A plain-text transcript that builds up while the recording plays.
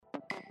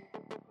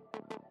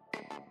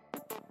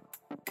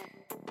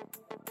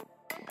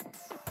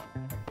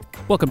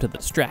Welcome to the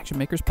Distraction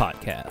Makers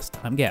Podcast.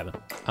 I'm Gavin.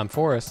 I'm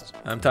Forrest.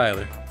 I'm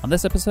Tyler. On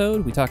this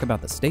episode, we talk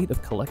about the state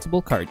of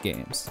collectible card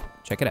games.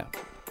 Check it out.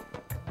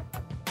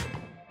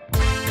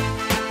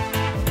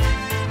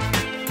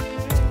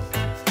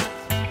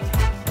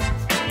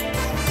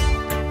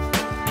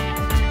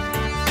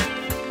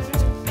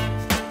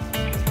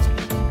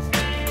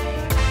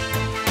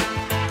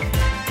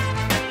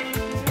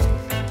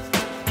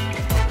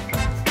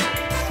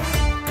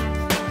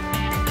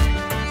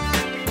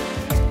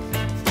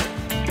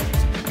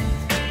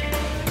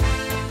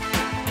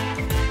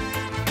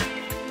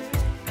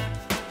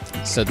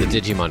 So the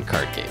Digimon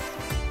card game.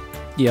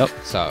 Yep.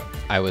 So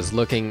I was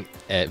looking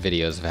at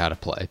videos of how to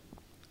play.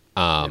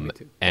 Me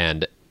too.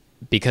 And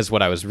because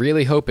what I was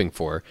really hoping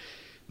for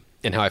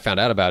and how I found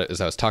out about it is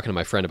I was talking to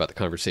my friend about the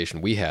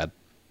conversation we had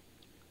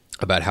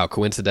about how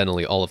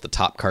coincidentally all of the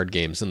top card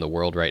games in the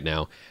world right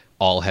now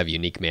all have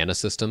unique mana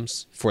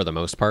systems for the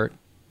most part.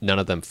 None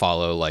of them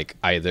follow like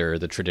either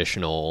the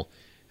traditional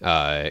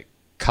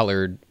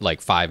colored like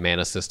 5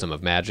 mana system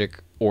of Magic,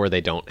 or they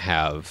don't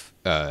have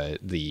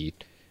the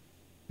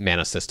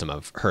mana system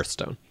of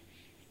Hearthstone.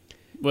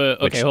 Well,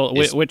 okay,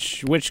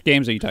 which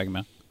games are you talking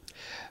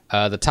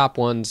about? The top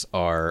ones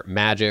are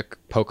Magic,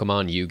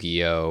 Pokemon,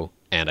 Yu-Gi-Oh,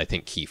 and I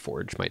think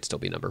Keyforge might still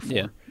be number 4.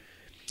 Yeah.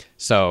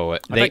 So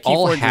they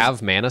all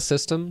have mana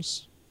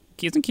systems.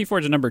 Isn't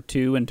Keyforge number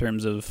 2 in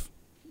terms of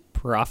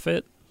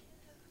profit?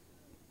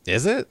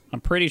 Is it?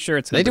 I'm pretty sure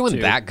it's Are number they doing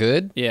 2. that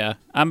good? Yeah,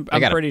 I'm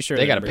pretty sure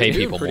they got to pay They're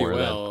people doing more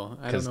pretty well.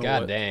 because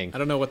god dang. I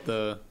don't know what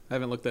I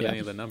haven't looked at any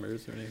of the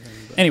numbers or anything.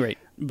 But. Anyway,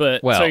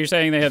 but Well- so you're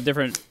saying they have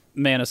different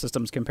mana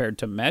systems compared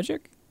to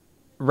Magic?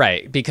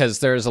 Right, because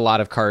there's a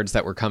lot of cards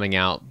that were coming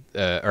out,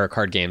 or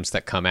card games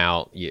that come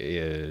out.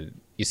 You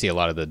see a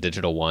lot of the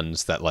digital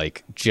ones that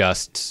like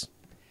just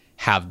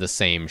have the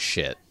same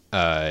shit.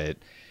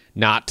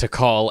 Not to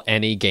call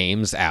any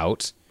games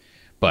out,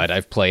 but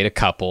I've played a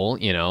couple,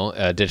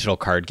 digital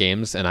card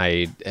games, and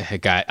I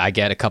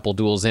get a couple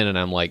duels in, and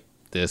I'm like,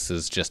 this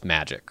is just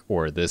Magic,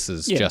 or this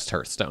is just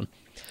Hearthstone.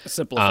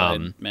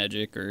 Simplified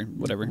Magic or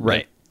whatever.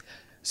 Right.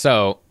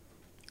 So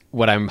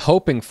what I'm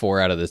hoping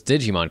for out of this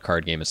Digimon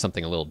card game is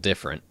something a little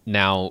different.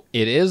 Now,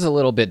 it is a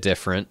little bit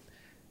different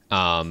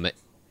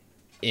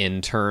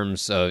in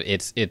terms of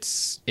it's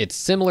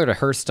similar to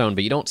Hearthstone,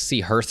 but you don't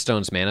see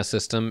Hearthstone's mana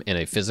system in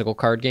a physical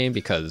card game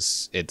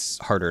because it's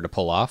harder to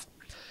pull off.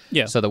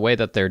 Yeah. So the way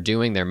that they're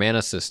doing their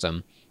mana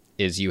system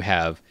is you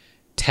have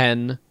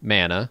 10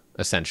 mana,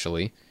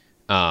 essentially,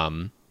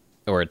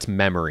 or it's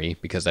memory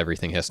because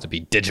everything has to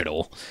be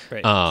digital.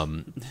 Right.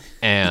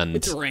 And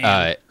It's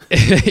RAM.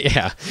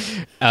 yeah.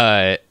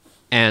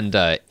 And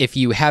if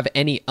you have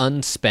any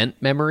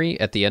unspent memory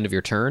at the end of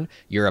your turn,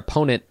 your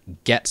opponent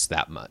gets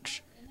that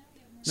much.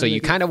 So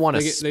you kind of want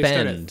to spend. They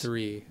start at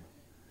 3.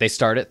 They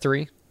start at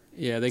 3?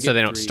 Yeah, they get So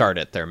they don't 3. start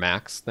at their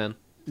max then?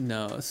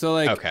 No. So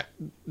like, Okay.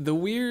 the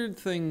weird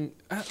thing,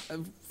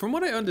 from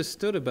what I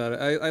understood about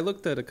it, I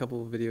looked at a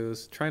couple of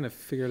videos trying to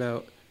figure it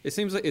out. It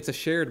seems like it's a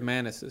shared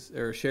mana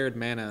or shared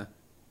mana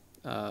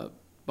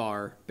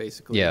bar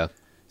basically. Yeah.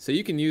 So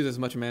you can use as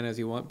much mana as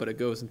you want, but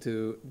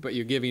but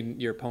you're giving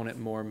your opponent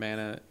more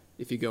mana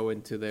if you go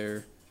into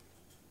their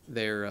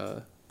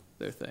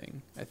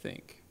thing, I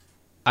think.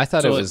 I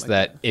thought So it was like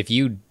that if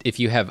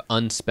you have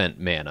unspent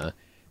mana,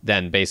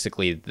 then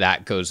basically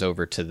that goes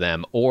over to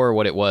them. Or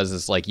what it was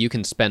is like you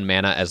can spend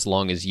mana as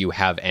long as you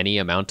have any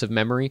amount of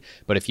memory,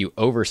 but if you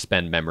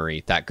overspend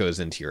memory, that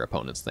goes into your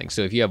opponent's thing.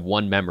 So if you have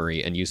 1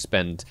 memory and you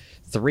spend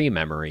 3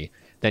 memory,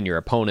 then your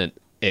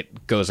opponent,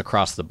 it goes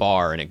across the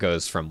bar and it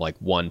goes from like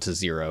 1 to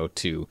 0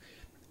 to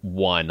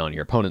 1 on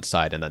your opponent's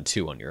side and then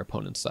 2 on your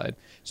opponent's side.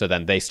 So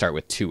then they start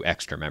with 2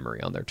 extra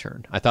memory on their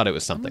turn. I thought it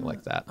was something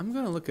like that. I'm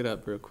gonna look it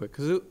up real quick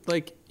because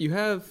like you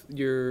have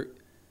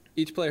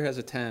each player has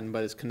a 10,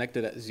 but it's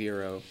connected at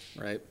 0,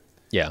 right?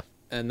 Yeah.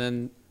 And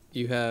then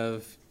you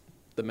have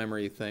the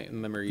memory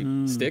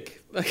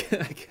stick. I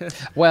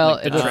guess. Well,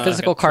 Like the like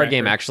physical a card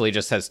game tracker. actually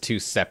just has 2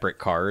 separate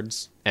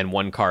cards, and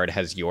one card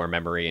has your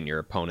memory and your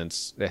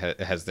opponent's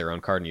has their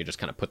own card, and you just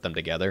kind of put them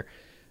together.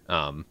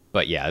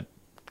 But yeah, it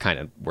kind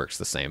of works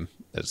the same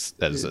as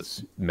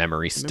It's a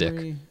memory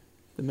stick.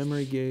 The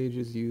memory gauge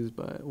is used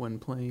when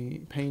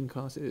playing. Pain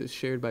cost is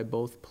shared by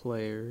both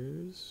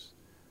players.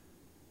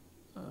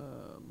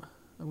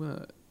 I'm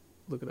gonna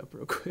look it up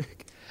real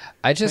quick.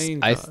 I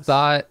Pain cost.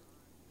 thought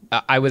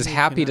I was Pain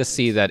happy to cannot-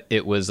 see that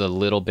it was a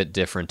little bit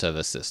different of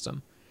a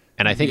system.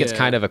 And I think it's Yeah.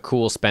 kind of a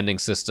cool spending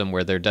system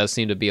where there does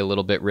seem to be a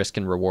little bit risk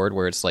and reward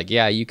where it's like,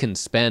 yeah, you can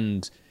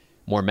spend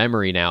more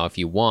memory now if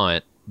you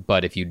want,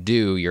 but if you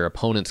do, your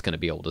opponent's going to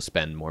be able to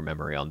spend more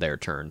memory on their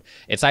turn.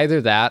 It's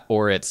either that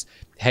or it's,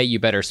 hey, you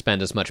better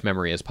spend as much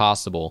memory as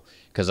possible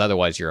because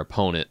otherwise your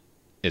opponent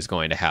is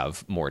going to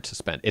have more to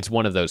spend. It's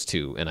one of those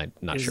two, and I'm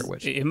not sure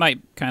which. It might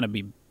kind of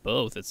be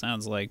both, it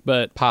sounds like.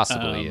 But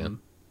Possibly, yeah.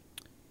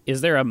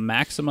 Is there a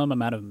maximum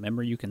amount of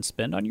memory you can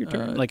spend on your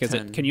turn? Like, is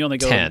 10. it? Can you only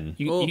go 10.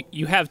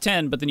 You have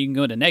 10, but then you can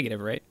go into negative,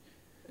 right?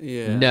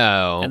 Yeah.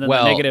 No. And then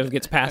well, the negative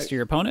gets passed to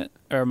your opponent?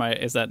 Or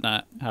is that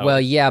not how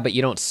Well, yeah, but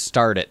you don't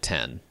start at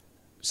 10.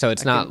 So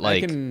it's not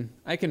like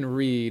I can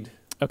read.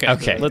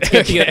 Okay. Let's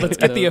get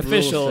the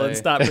official and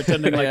stop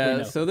pretending like we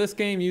know. So this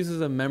game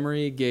uses a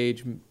memory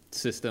gauge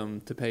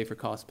system to pay for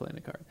cost playing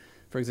a card.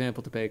 For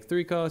example, to pay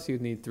 3 costs,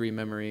 you'd need 3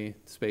 memory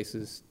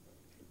spaces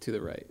to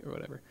the right or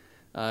whatever.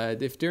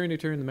 If during your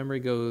turn the memory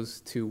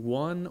goes to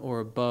 1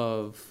 or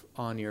above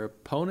on your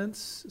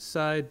opponent's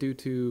side due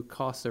to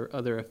costs or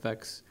other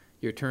effects,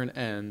 your turn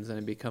ends and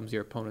it becomes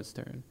your opponent's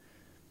turn.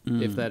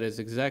 If that is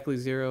exactly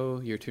 0,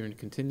 your turn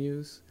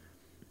continues.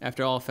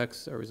 After all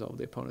effects are resolved,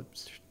 the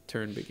opponent's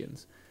turn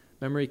begins.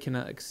 Memory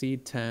cannot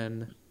exceed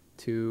 10.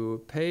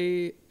 To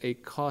pay a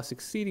cost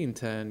exceeding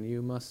 10,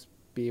 you must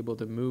be able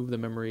to move the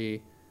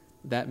memory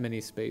that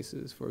many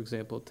spaces. For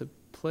example, to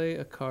play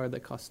a card that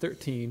costs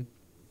 13,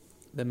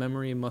 the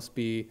memory must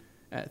be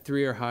at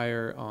 3 or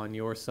higher on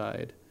your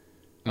side.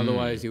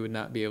 Otherwise, you would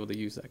not be able to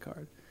use that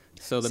card.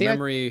 So the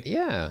memory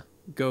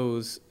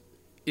goes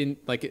in,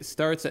 like it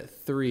starts at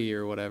 3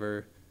 or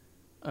whatever,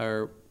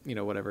 or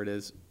whatever it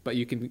is. But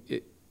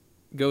it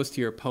goes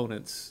to your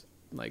opponent's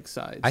like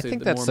side. I so think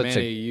the that's more such mana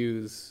a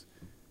you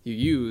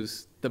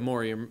use, the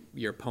more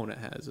your opponent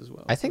has as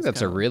well. I think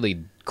that's a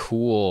really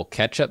cool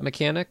catch-up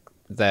mechanic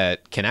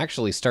that can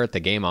actually start the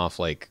game off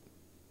like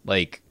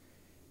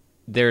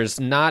there's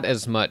not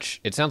as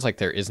much. It sounds like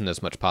there isn't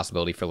as much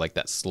possibility for like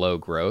that slow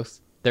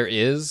growth. There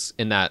is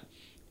in that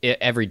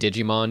every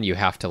Digimon you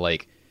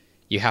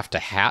have to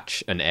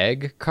hatch an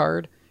egg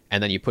card,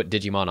 and then you put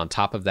Digimon on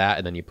top of that,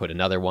 and then you put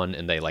another one,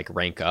 and they like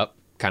rank up,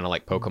 kind of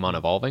like Pokemon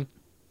evolving.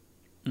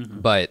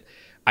 But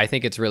I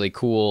think it's really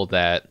cool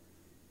that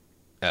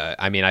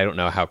I mean, I don't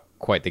know how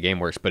quite the game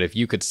works, but if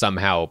you could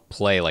somehow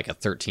play like a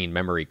 13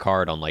 memory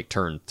card on like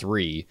turn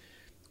 3,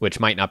 which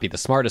might not be the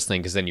smartest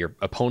thing because then your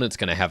opponent's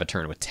going to have a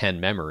turn with 10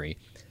 memory,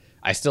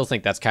 I still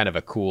think that's kind of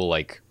a cool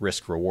like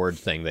risk reward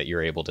thing that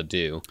you're able to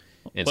do.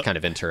 And it's kind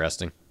of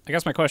interesting. I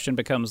guess my question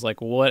becomes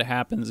like, what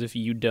happens if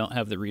you don't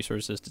have the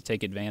resources to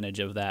take advantage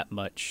of that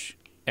much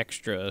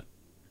extra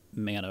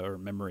mana or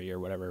memory or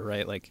whatever,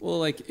 right? Like, well,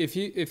 like if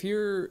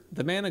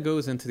the mana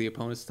goes into the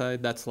opponent's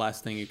side, that's the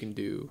last thing you can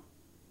do.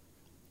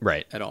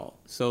 Right. At all.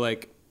 So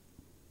like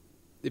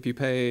if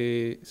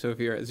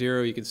you're at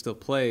 0, you can still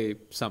play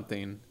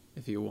something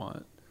if you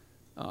want.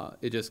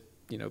 It just,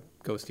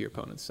 goes to your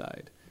opponent's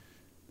side.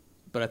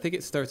 But I think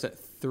it starts at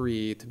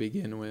 3 to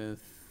begin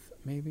with,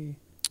 maybe.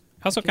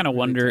 I also kind of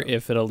wonder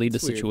if it'll lead to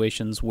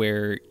situations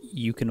where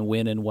you can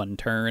win in one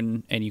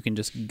turn and you can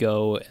just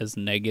go as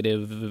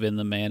negative in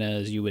the mana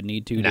as you would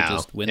need to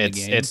just win the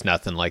game. It's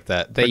nothing like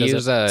that. They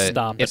use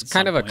it's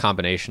kind of a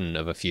combination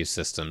of a few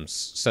systems.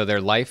 So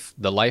the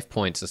life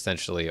points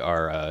essentially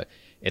are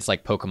it's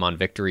like Pokemon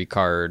victory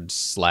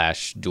cards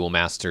 / Duel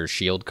Master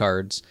shield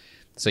cards.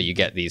 So you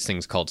get these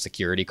things called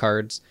security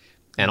cards,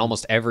 and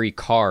almost every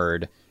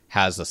card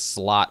has a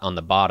slot on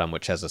the bottom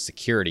which has a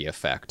security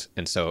effect.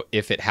 And so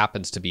if it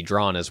happens to be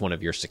drawn as one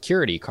of your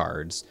security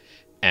cards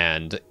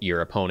and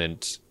your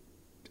opponent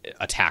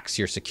attacks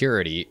your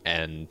security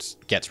and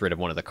gets rid of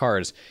one of the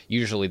cards,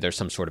 usually there's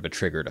some sort of a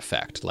triggered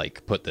effect,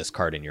 like put this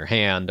card in your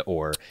hand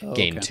or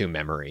gain 2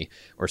 memory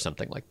or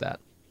something like that.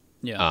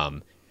 Yeah.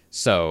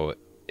 So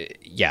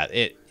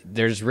yeah,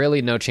 there's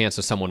really no chance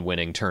of someone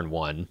winning turn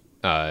 1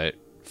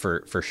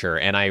 for sure.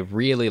 And I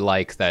really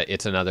like that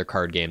it's another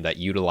card game that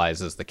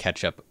utilizes the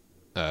catch-up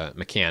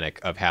mechanic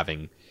of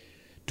having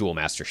Duel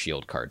Master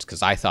shield cards,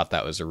 because I thought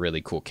that was a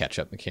really cool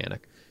catch-up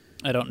mechanic.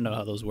 I don't know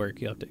how those work.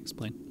 You have to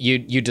explain.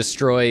 You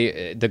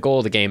destroy... The goal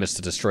of the game is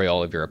to destroy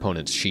all of your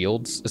opponent's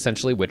shields,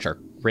 essentially, which are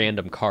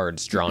random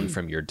cards drawn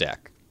from your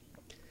deck.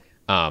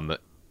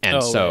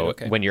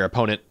 When your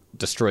opponent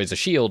destroys a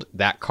shield,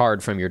 that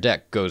card from your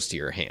deck goes to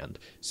your hand.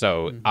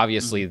 So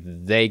obviously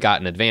they got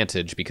an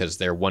advantage because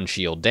they're 1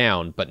 shield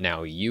down, but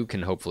now you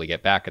can hopefully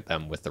get back at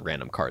them with the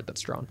random card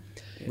that's drawn.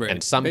 Right.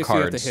 And some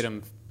basically cards... you have to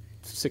hit them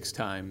 6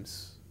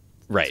 times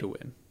to win.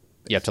 Basically.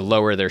 You have to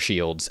lower their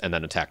shields and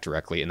then attack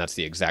directly, and that's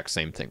the exact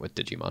same thing with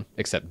Digimon,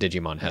 except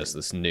Digimon has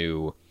this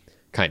new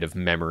kind of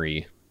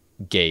memory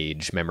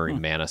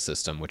mana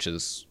system, which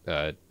is...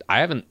 I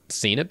haven't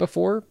seen it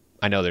before.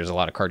 I know there's a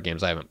lot of card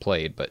games I haven't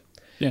played, but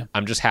yeah,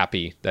 I'm just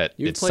happy that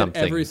You've it's played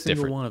something every single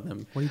different. one of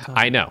them. What are you talking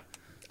about?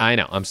 I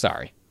know. I'm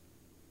sorry.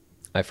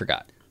 I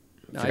forgot.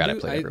 I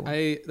played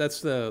everyone.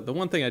 That's the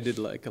one thing I did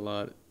like a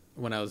lot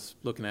when I was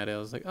looking at it. I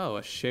was like, oh,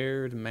 a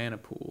shared mana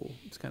pool.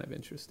 It's kind of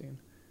interesting.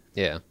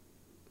 Yeah.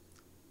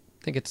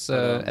 I think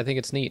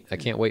it's neat. I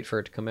can't wait for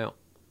it to come out.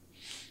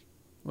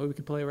 Well, we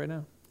can play it right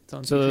now. It's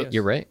on TGS.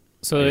 You're right.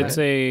 So it's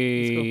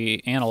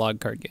a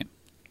analog card game.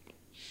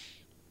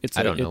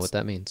 I don't know what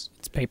that means.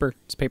 It's paper.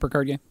 It's a paper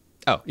card game.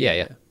 Oh,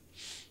 yeah.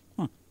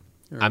 Huh.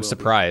 I'm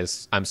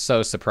surprised. I'm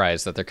so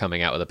surprised that they're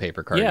coming out with a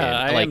paper card game. Yeah,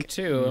 I am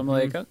too. I'm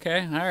like,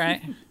 okay, all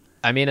right.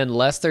 I mean,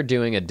 unless they're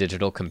doing a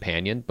digital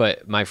companion,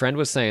 but my friend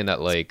was saying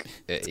that like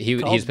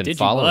he's been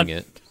following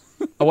it.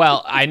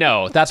 Well, I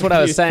know. That's what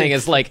I was saying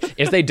is like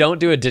if they don't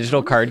do a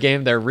digital card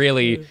game, they're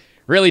really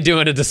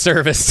doing a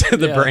disservice to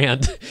the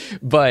brand.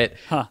 But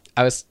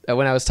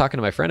when I was talking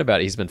to my friend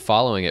about it, he's been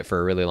following it for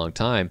a really long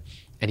time.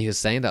 And he was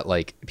saying that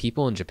like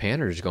people in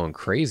Japan are just going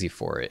crazy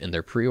for it, and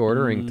they're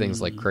pre-ordering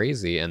things like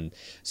crazy. And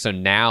so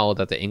now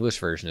that the English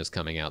version is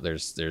coming out,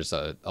 there's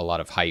a lot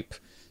of hype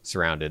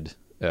surrounded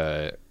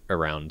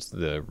around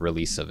the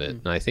release of it.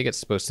 And I think it's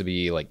supposed to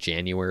be like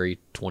January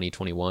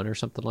 2021 or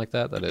something like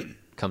that it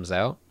comes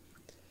out.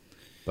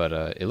 But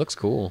it looks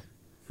cool.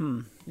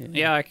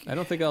 Yeah, I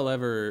don't think I'll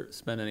ever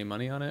spend any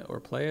money on it or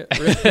play it,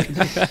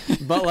 really.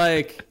 But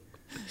like,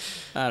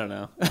 I don't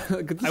know,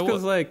 just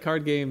because like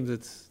card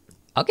games,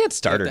 I'll get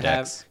starter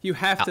decks. You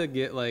have to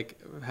get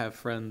have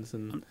friends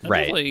and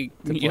right.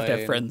 You have to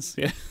have friends.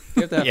 Yeah,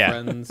 you have to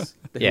have friends.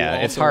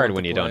 Yeah, it's hard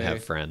when you don't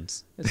have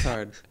friends. It's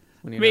hard.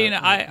 When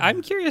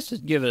I'm curious to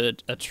give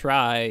it a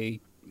try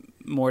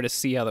more to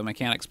see how the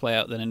mechanics play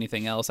out than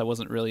anything else. I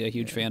wasn't really a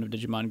huge fan of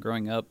Digimon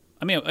growing up.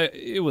 I mean,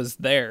 it was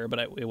there, but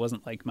it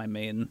wasn't like my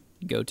main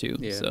go-to.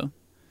 Yeah. So,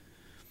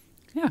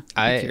 yeah,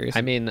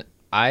 I mean,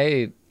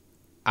 I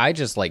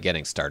just like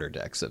getting starter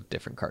decks of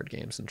different card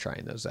games and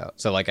trying those out.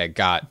 So, like, I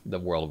got the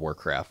World of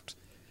Warcraft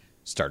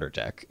starter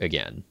deck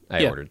again.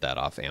 I ordered that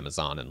off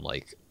Amazon, and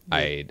like,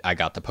 I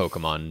got the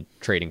Pokemon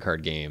trading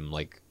card game.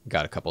 Like,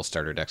 got a couple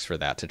starter decks for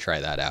that to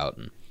try that out,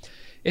 and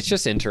it's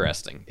just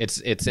interesting. It's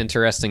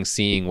interesting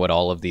seeing what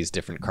all of these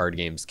different card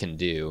games can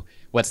do.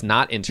 What's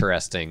not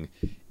interesting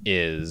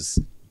is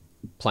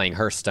playing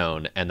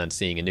Hearthstone and then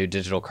seeing a new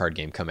digital card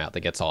game come out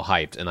that gets all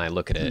hyped, and I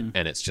look at it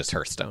and it's just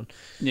Hearthstone.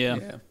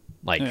 Yeah.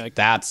 Like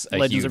that's a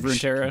Legends of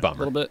huge Runeterra,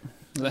 bummer. A little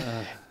bit.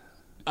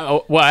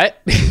 Oh, what?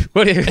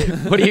 what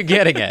are you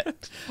getting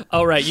at?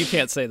 Oh, right. You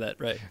can't say that.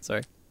 Right.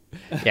 Sorry.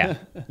 Yeah.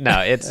 No,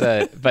 it's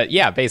but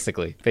yeah,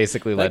 basically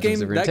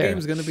Legends of Runeterra. That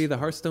game's going to be the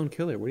Hearthstone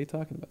killer. What are you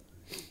talking about?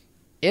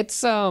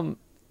 It's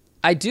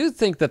I do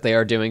think that they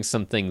are doing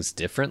some things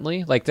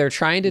differently. Like they're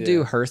trying to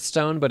do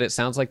Hearthstone, but it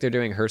sounds like they're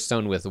doing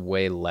Hearthstone with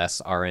way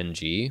less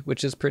RNG,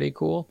 which is pretty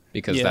cool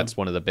because that's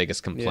one of the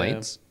biggest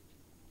complaints.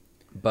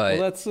 But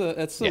that's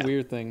the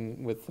weird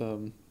thing with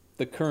the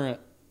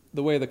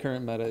way the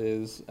current meta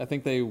is. I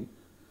think they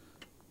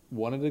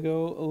wanted to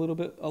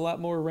go a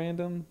lot more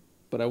random,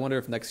 but I wonder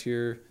if next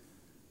year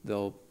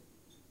they'll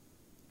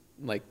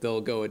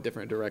go a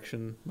different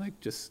direction, like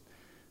just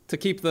to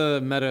keep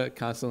the meta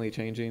constantly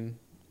changing,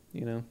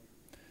 you know.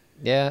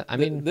 Yeah, I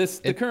mean,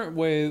 the current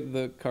way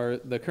the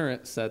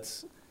current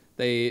sets,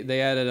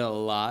 they added a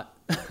lot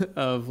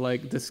of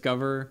like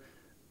discover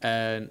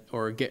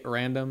or get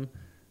random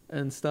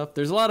and stuff.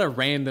 There's a lot of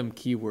random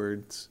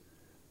keywords,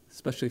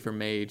 especially for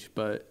mage,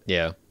 but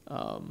I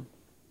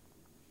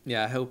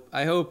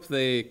hope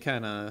they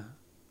kind of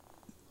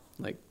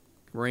like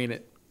rein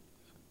it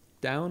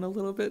down a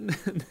little bit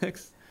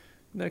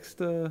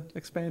next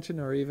expansion,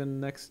 or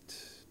even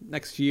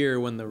next year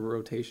when the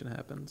rotation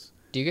happens.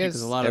 Do you guys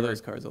because a lot of those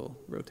cards will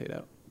rotate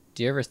out.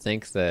 Do you ever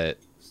think that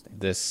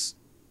this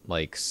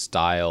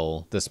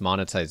this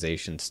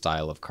monetization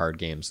style of card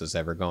games is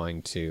ever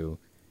going to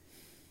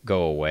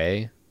go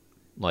away?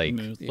 Like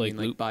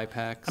buy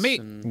packs? I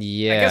mean,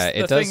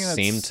 it does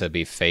seem to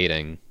be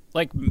fading.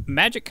 Like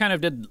Magic kind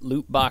of did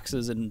loot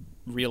boxes in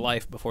real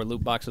life before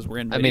loot boxes were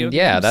in video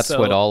games, that's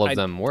what all of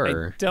them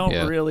were. I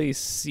don't really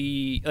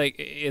see, like,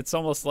 it's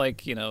almost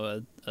like, you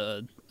know,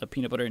 a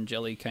peanut butter and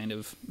jelly kind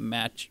of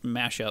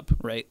mashup,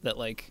 right? That,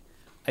 like,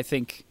 I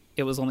think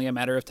it was only a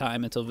matter of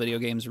time until video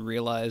games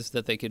realized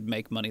that they could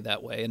make money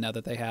that way, and now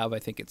that they have, I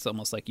think it's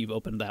almost like you've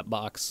opened that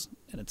box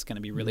and it's going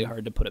to be really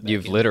hard to put it back in.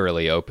 You've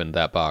literally opened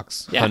that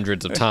box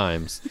hundreds of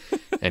times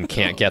and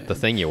can't get the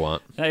thing you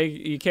want.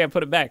 You can't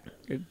put it back.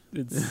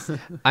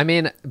 I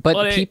mean,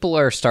 but people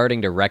are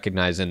starting to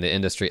recognize in the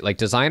industry, like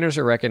designers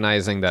are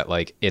recognizing that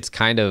like it's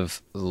kind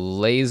of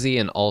lazy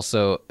and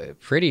also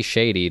pretty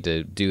shady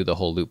to do the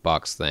whole loot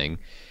box thing.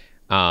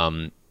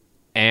 And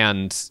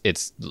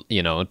it's,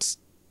 you know, it's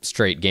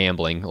straight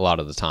gambling a lot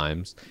of the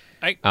times.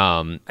 I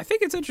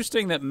think it's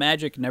interesting that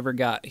Magic never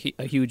got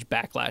a huge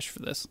backlash for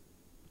this.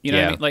 You know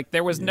what I mean? Like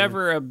there was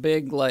never a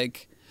big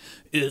like,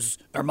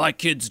 are my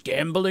kids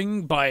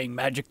gambling buying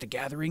Magic the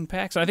Gathering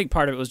packs? And I think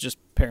part of it was just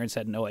parents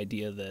had no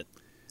idea that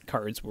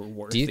cards were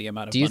worth the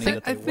amount of money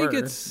that they were. I think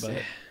it's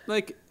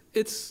like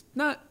it's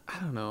not. I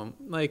don't know.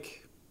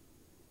 Like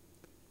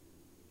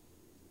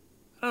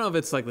I don't know if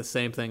it's like the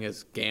same thing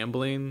as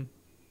gambling.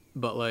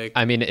 But like,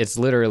 I mean, it's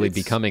literally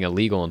becoming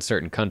illegal in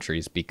certain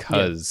countries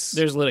because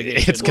there's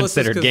litigation. It's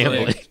considered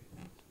gambling. Like,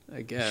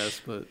 I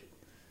guess, but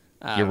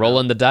you're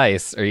rolling the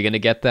dice. Are you going to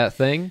get that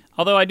thing?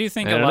 Although I do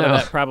think a lot of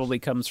that probably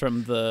comes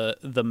from the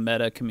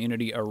meta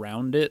community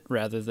around it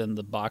rather than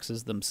the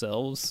boxes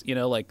themselves. You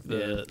know, like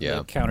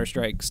the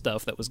Counter-Strike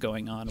stuff that was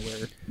going on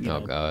where, you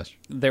know,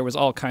 there was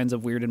all kinds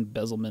of weird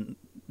embezzlement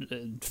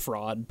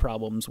fraud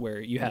problems where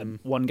you had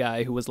one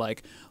guy who was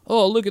like,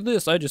 oh, look at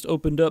this, I just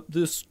opened up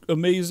this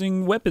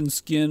amazing weapon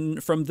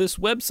skin from this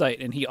website,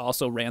 and he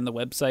also ran the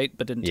website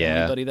but didn't tell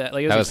anybody that.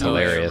 Like, it was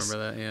hilarious. I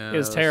remember that. Yeah, it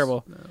was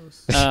terrible. That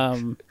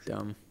was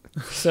dumb.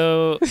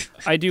 So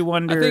I do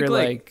wonder, I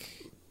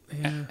think,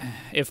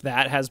 if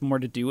that has more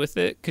to do with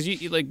it, because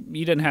you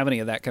didn't have any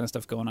of that kind of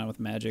stuff going on with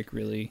Magic,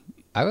 really.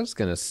 I was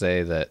gonna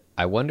say that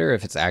I wonder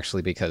if it's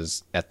actually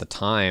because at the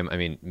time, I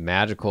mean,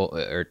 Magic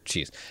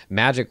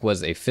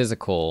was a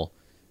physical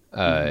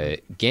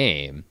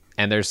game,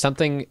 and there's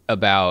something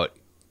about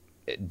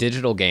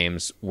digital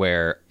games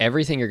where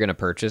everything you're gonna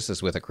purchase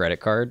is with a credit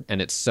card,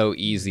 and it's so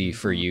easy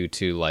for you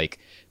to like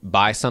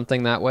buy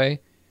something that way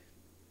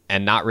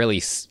and not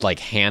really like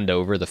hand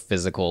over the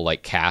physical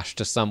like cash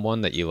to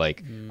someone that you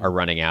like are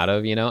running out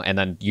of, and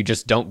then you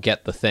just don't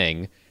get the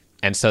thing.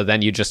 And so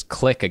then you just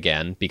click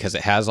again because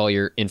it has all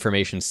your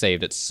information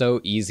saved. It's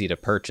so easy to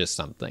purchase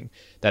something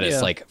that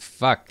it's like,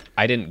 fuck,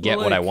 I didn't get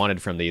what I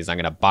wanted from these. I'm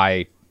going to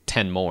buy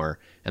 10 more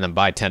and then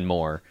buy 10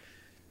 more.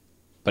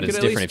 But it's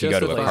different if you go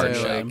to a card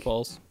shop.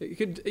 Impulse. You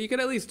could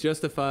at least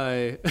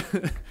justify,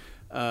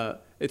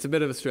 it's a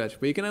bit of a stretch,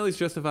 but you can at least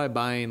justify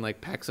buying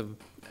like packs of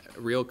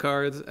real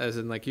cards, as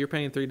in like you're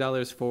paying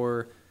 $3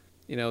 for,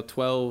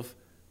 12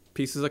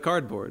 pieces of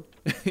cardboard.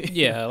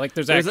 Yeah, like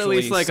there's actually at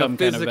least like some a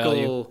physical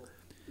kind of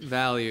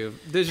value.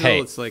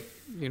 Digital, it's like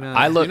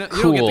I look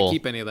cool. You don't get to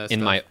keep any of that in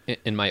stuff.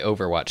 in my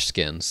Overwatch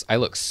skins. I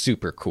look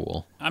super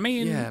cool. I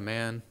mean, yeah,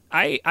 man.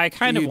 I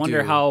kind of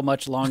wonder how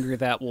much longer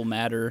that will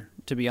matter.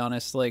 To be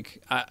honest,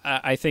 like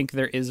I think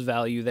there is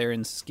value there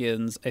in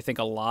skins. I think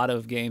a lot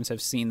of games have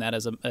seen that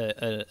as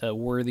a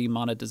worthy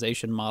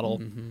monetization model.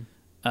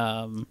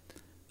 Mm-hmm.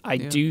 I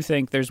do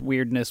think there's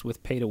weirdness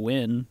with pay to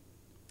win,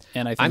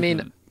 and I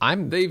mean,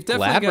 I'm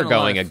glad we're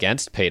going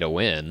against pay to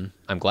win.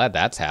 I'm glad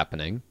that's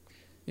happening.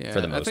 Yeah,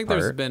 for the most part. I think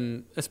there's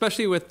been,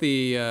 especially with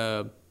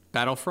the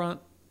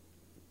Battlefront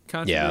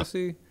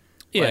controversy,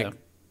 like,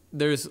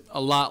 there's a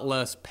lot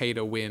less pay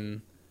to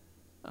win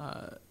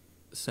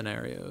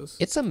scenarios.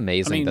 It's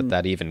amazing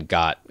that even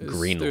got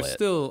greenlit. There's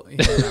still,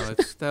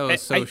 that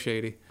was so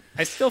shady.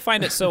 I still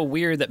find it so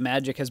weird that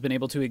Magic has been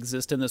able to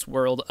exist in this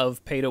world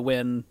of pay to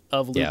win,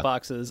 of loot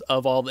boxes,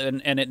 of all,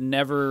 and it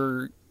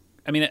never.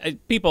 I mean,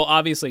 people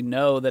obviously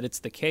know that it's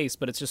the case,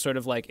 but it's just sort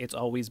of like it's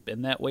always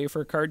been that way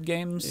for card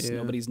games. Yeah.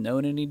 Nobody's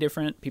known any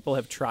different. People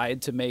have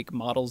tried to make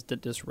models that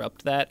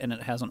disrupt that, and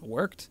it hasn't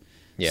worked.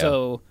 Yeah.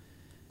 So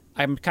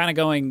I'm kind of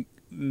going,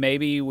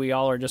 maybe we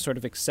all are just sort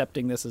of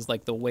accepting this as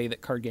like the way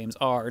that card games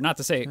are. Not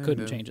to say it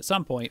couldn't change at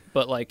some point,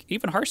 but like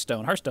even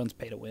Hearthstone's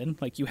pay to win.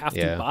 Like you have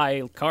to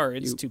buy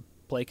cards to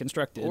play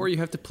Constructed. Or you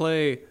have to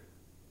play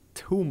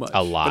too much.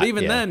 A lot. But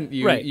even then,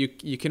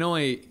 you can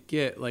only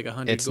get like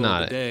 100 gold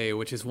a day,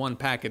 which is one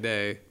pack a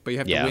day, but you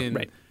have to win.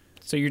 Right.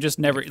 So you're just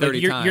never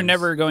you're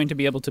never going to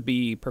be able to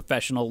be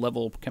professional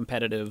level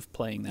competitive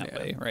playing that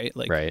way, right?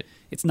 Like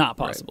it's not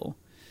possible.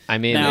 Right. I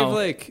mean, now,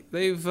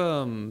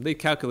 they've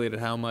calculated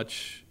how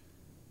much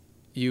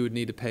you would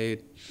need to pay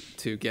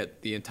to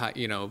get the entire,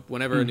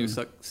 whenever a new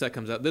set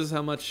comes out, this is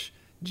how much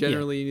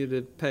generally you need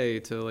to pay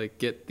to like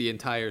get the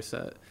entire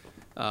set.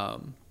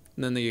 And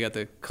then you got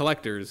the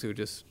collectors who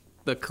just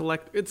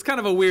it's kind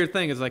of a weird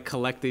thing. It's like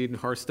collecting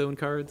Hearthstone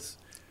cards.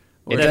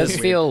 It does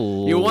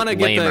feel you want to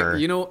get lamer.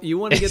 that, you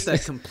want to get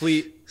that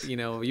complete,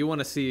 you want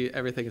to see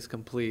everything is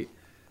complete.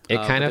 It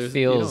kind of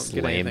feels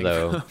lame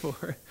though.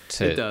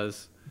 It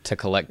does. To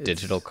collect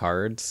digital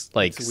cards.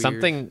 Like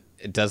something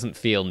doesn't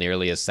feel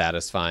nearly as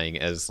satisfying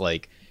as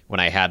like when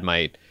I had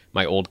my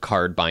old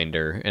card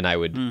binder and I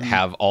would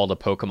have all the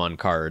Pokemon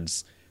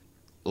cards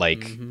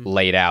like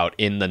laid out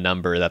in the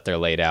number that they're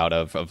laid out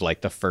of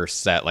like the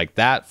first set. Like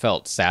that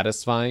felt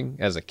satisfying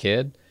as a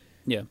kid.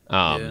 Yeah.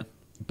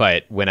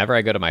 But whenever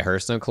I go to my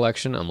Hearthstone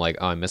collection, I'm like,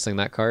 oh, I'm missing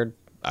that card.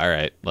 All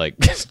right, like,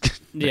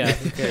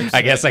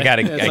 I guess I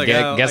gotta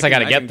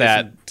get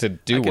that to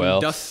do well. I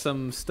can dust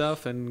some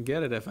stuff and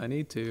get it if I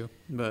need to.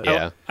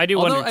 But I do.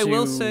 Although I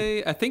will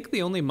say, I think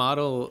the only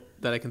model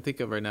that I can think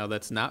of right now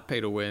that's not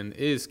pay to win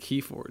is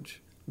Keyforge,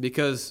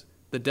 because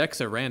the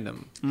decks are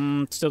random.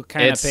 Still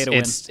kind of pay to win.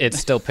 It's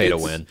still pay to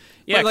win.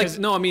 Yeah, like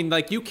no, I mean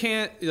like you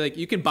can't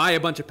you can buy a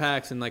bunch of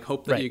packs and like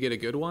hope that you get a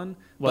good one,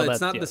 but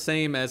it's not the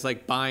same as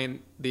like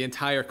buying the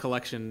entire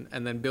collection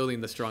and then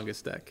building the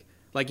strongest deck.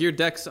 Like your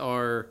decks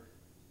are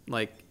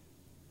like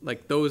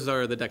those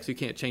are the decks. You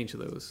can't change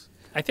those.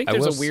 I think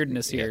there's a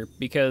weirdness here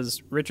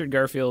because Richard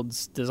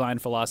Garfield's design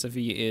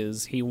philosophy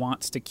is he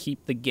wants to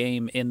keep the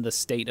game in the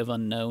state of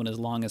unknown as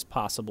long as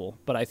possible.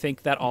 But I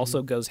think that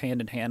also goes hand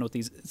in hand with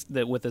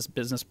this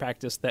business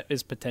practice that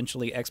is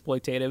potentially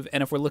exploitative.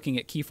 And if we're looking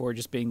at Keyforge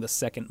as being the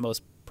second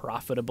most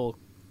profitable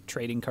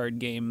trading card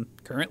game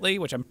currently,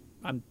 which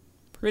I'm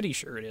pretty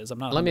sure it is. I'm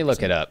not. Let me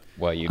look it up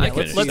while you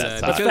finish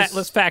that.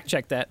 Let's fact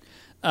check that.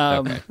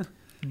 Okay.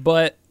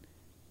 But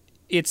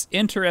it's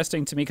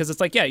interesting to me because it's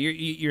like,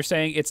 you're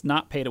saying it's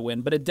not pay to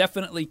win, but it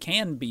definitely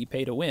can be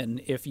pay to win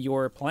if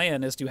your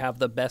plan is to have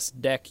the best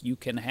deck you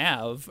can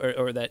have,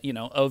 or that,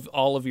 of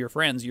all of your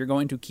friends, you're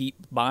going to keep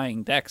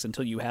buying decks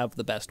until you have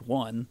the best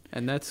one.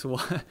 And that's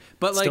why,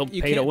 but like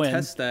you can't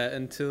test that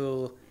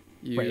until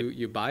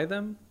you buy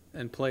them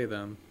and play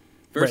them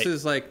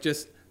versus like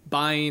just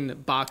buying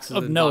boxes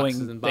and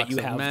boxes and boxes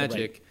of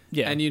Magic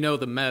and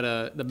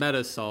the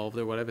meta's solved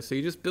or whatever, so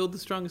you just build the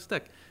strongest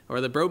deck or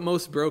the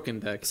most broken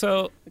deck.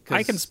 So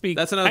I can speak.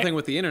 That's another thing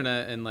with the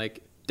internet and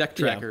like deck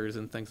trackers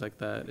and things like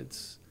that.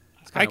 It's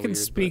I can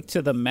speak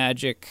to the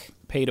Magic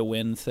pay to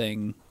win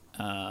thing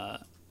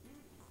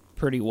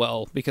pretty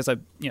well because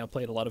I've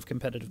played a lot of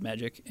competitive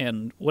Magic,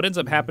 and what ends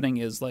up happening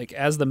is like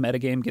as the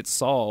metagame gets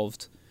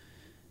solved,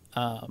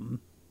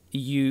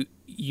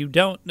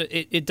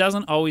 it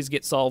doesn't always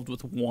get solved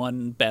with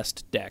one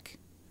best deck.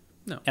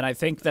 No. And I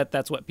think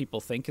that's what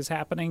people think is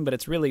happening, but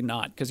it's really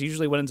not, because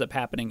usually what ends up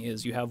happening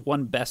is you have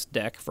one best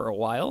deck for a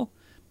while,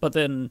 but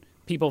then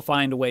people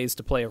find ways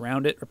to play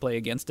around it or play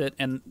against it,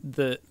 and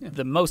the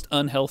most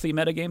unhealthy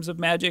metagames of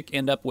Magic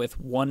end up with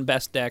one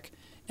best deck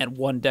and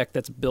one deck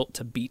that's built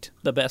to beat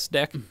the best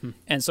deck. Mm-hmm.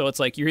 And so it's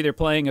like you're either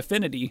playing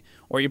Affinity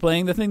or you're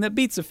playing the thing that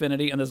beats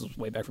Affinity, and this was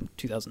way back from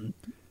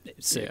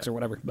 2006 or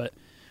whatever, but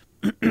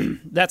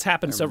that's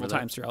happened several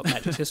times throughout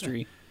Magic's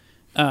history.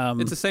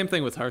 It's the same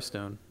thing with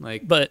Hearthstone.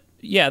 But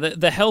yeah,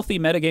 the healthy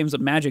metagames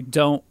of Magic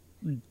don't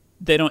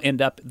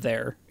end up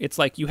there. It's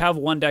like you have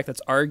one deck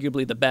that's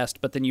arguably the best,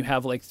 but then you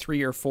have like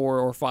 3 or 4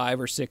 or 5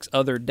 or 6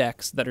 other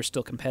decks that are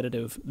still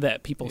competitive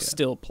that people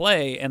still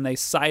play, and they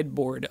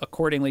sideboard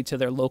accordingly to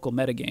their local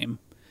metagame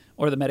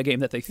or the metagame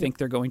that they think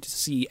they're going to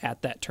see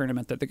at that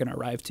tournament that they're going to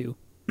arrive to.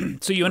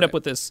 So you end up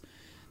with this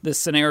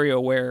scenario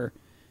where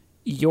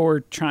you're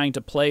trying to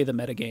play the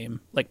metagame,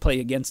 like play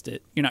against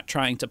it. You're not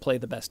trying to play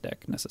the best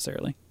deck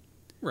necessarily.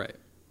 Right.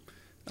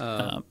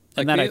 And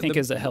that I think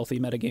is a healthy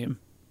metagame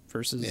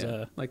versus...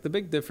 like the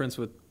big difference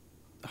with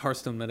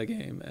Hearthstone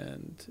metagame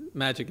and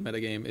Magic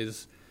metagame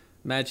is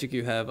Magic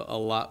you have a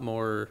lot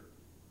more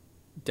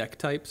deck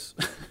types.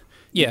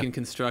 You can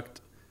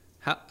construct...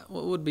 How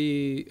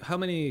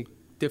many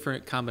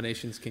different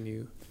combinations can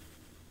you...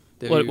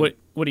 What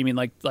do you mean,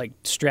 like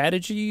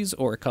strategies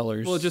or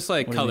colors? Well, just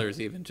like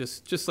colors, even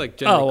just like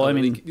general. I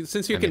mean,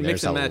 since you can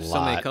mix and match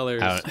so many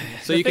colors,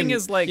 so the thing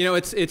is, like,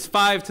 it's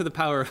 5 to the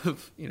power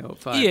of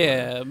 5.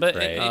 Yeah,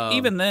 but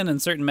even then, in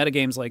certain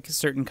metagames, like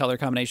certain color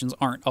combinations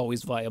aren't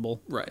always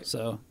viable. Right.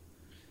 So,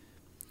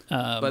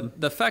 but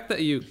the fact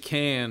that you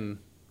can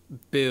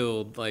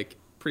build like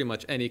pretty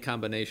much any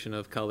combination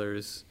of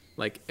colors,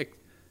 like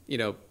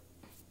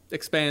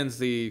expands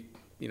the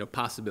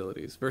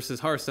possibilities versus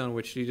Hearthstone,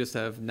 which you just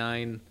have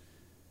 9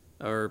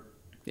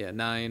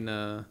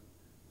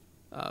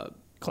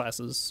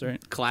 classes,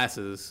 right?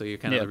 Classes, so you're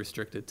kind of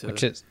restricted to.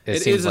 Which it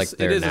seems like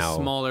they're now a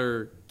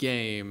smaller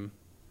game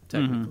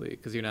technically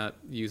because you're not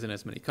using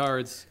as many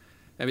cards.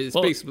 I mean, it's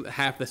basically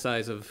half the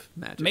size of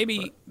Magic.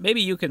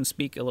 Maybe you can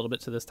speak a little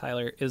bit to this,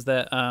 Tyler. Is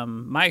that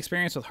my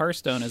experience with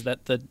Hearthstone is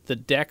that the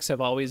decks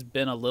have always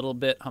been a little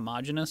bit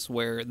homogenous,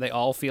 where they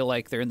all feel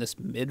like they're in this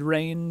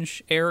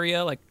mid-range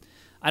area, like.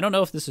 I don't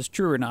know if this is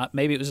true or not.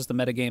 Maybe it was just the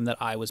metagame that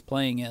I was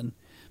playing in.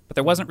 But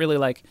there wasn't really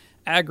like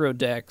aggro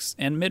decks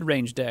and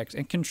mid-range decks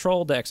and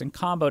control decks and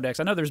combo decks.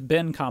 I know there's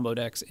been combo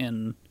decks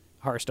in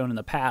Hearthstone in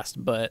the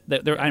past, but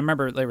I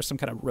remember there was some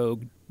kind of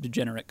rogue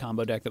degenerate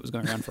combo deck that was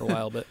going around for a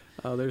while. But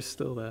there's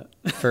still that.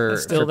 For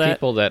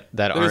people that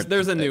aren't...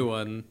 There's a new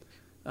one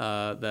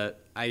that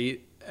I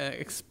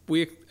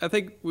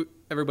think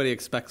everybody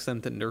expects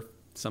them to nerf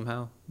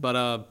somehow.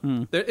 But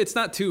it's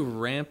not too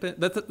rampant.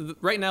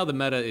 Right now the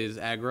meta is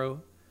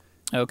aggro.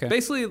 Okay.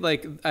 Basically,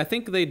 like, I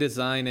think they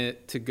design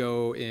it to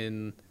go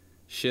in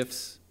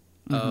shifts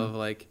of,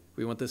 like,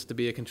 we want this to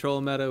be a control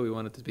meta, we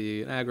want it to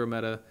be an aggro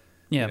meta.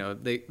 Yeah.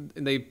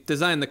 They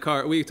design the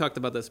card. We talked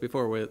about this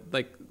before, where,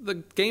 like, the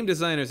game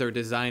designers are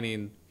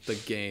designing the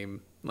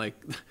game. Like,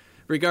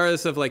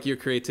 regardless of, like, your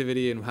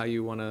creativity and how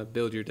you want to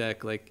build your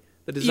deck, like,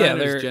 the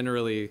designers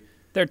generally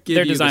they're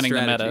designing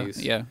the meta.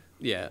 Yeah.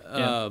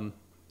 Yeah.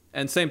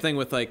 And same thing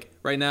with, like,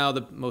 right now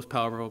the most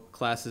powerful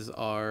classes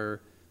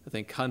are, I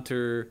think,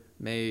 Hunter,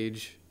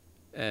 Mage,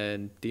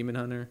 and Demon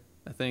Hunter,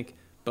 I think.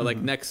 But like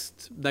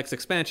next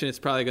expansion, it's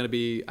probably going to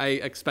be, I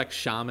expect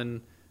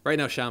Shaman. Right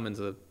now Shaman's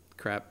a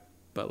crap,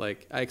 but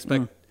like I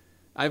expect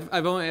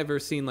I've only ever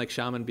seen like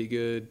Shaman be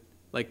good,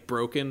 like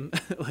broken,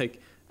 like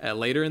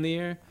later in the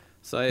year.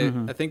 So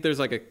I think there's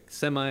like a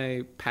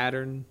semi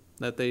pattern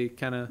that they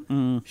kind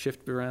of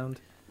shift around.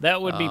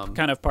 That would be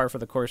kind of par for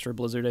the course for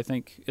Blizzard, I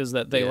think, is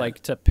that they like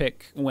to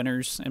pick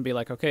winners and be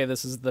like, okay,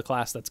 this is the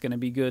class that's going to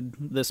be good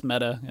this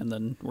meta, and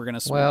then we're going to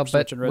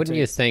switch and rotate. Wouldn't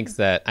you think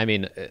that, I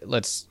mean,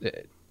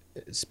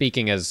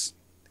 speaking as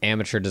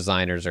amateur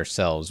designers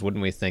ourselves,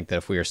 wouldn't we think that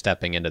if we were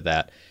stepping into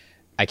that,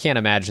 I can't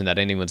imagine that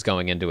anyone's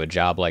going into a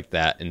job like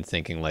that and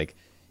thinking like,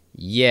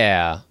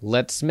 yeah,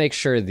 let's make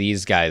sure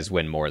these guys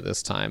win more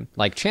this time.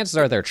 Like, chances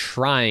are they're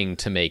trying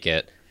to make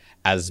it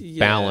as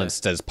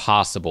balanced as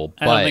possible,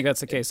 but I don't think that's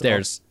the case.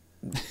 There's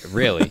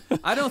really.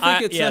 I don't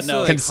think it's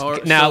necessarily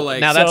hard.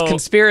 Now that's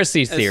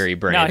conspiracy theory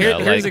brain. Now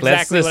here's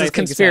exactly this is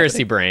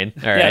conspiracy brain.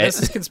 All right. Yeah, this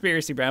is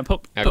conspiracy brain.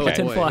 Put a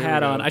tinfoil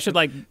hat on. I should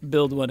like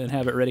build one and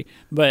have it ready.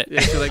 But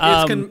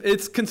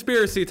it's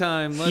conspiracy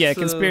time. Let's,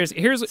 conspiracy.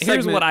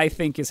 Here's what I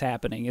think is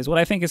happening.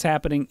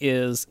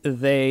 Is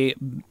they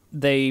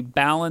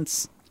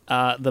balance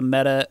the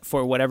meta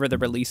for whatever the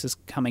release is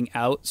coming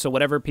out. So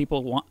whatever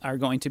people are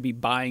going to be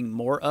buying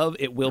more of,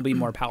 it will be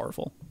more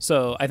powerful.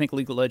 So I think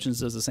League of Legends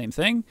does the same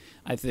thing.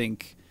 I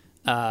think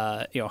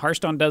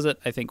Hearthstone does it.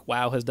 I think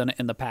WoW has done it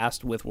in the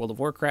past with World of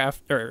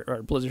Warcraft,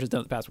 or Blizzard has done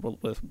it in the past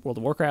with World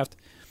of Warcraft.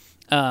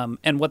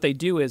 And what they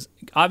do is,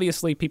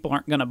 obviously, people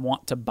aren't going to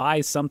want to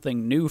buy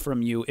something new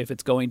from you if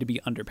it's going to be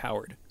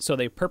underpowered. So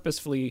they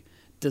purposefully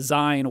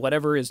design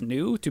whatever is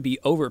new to be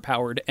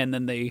overpowered, and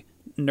then they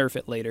nerf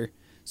it later.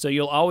 So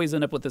you'll always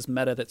end up with this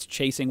meta that's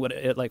chasing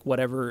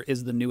whatever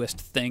is the newest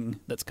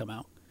thing that's come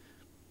out.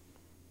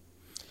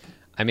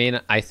 I mean,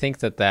 I think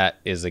that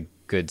is a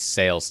good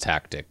sales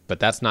tactic, but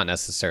that's not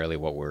necessarily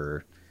what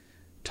we're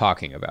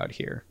talking about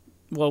here.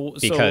 Well,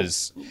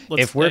 because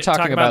if we're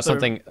talking about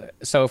something,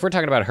 so if we're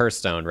talking about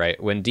Hearthstone,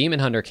 right? When Demon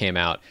Hunter came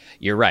out,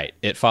 you're right,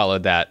 it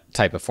followed that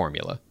type of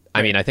formula.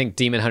 I mean, I think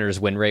Demon Hunter's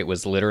win rate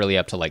was literally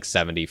up to like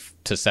 70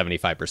 to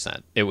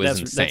 75%. It was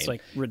insane. That's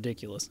like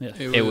ridiculous. Yeah.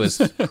 It was.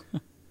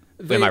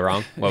 Am I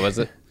wrong? What was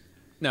it?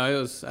 No,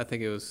 it was. I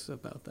think it was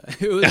about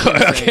that. It was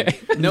okay.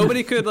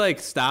 Nobody could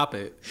like stop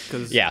it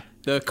because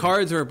the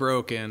cards were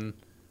broken.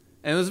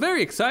 And it was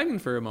very exciting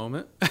for a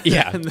moment.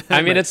 Yeah.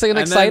 I mean, it's an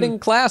exciting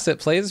class. It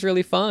plays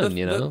really fun,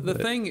 The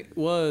thing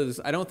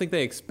was, I don't think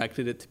they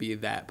expected it to be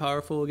that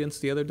powerful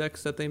against the other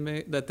decks that they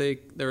made,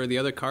 or the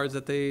other cards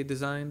that they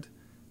designed.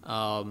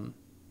 But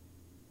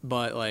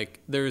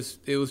like,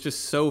 it was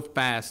just so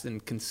fast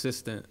and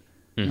consistent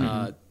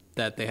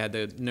that they had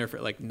to nerf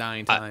it like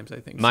 9 times, I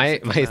think. My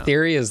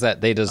theory is that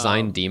they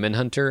designed Demon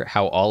Hunter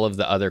how all of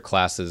the other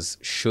classes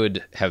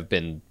should have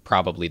been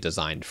probably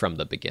designed from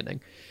the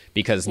beginning.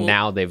 Because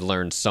now they've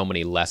learned so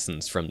many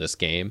lessons from this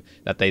game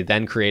that they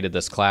then created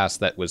this class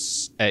that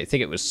was, I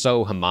think it was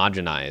so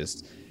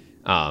homogenized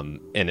and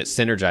it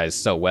synergized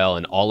so well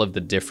in all of the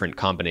different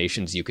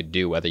combinations you could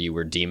do, whether you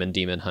were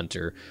Demon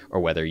Hunter, or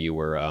whether you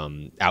were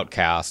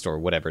Outcast, or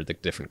whatever the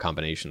different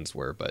combinations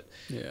were. But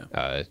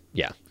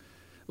yeah.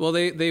 Well,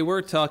 they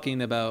were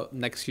talking about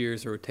next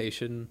year's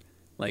rotation.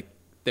 Like,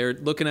 they're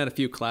looking at a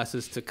few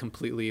classes to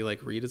completely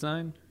like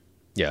redesign.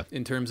 Yeah.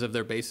 In terms of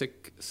their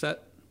basic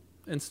set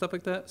and stuff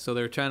like that. So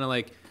they're trying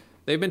to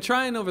they've been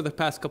trying over the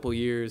past couple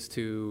years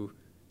to,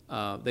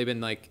 they've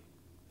been like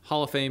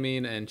Hall of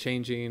Faming and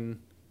changing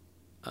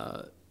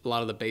a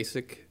lot of the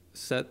basic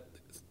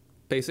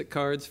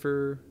cards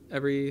for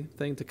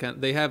everything to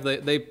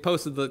they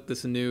posted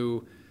this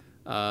new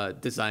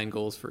design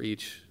goals for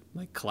each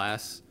like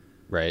class.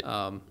 Right.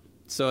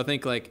 So I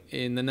think like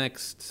in the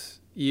next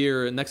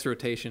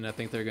rotation, I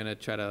think they're going to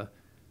try to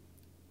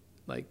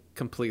like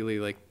completely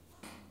like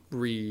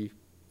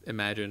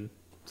reimagine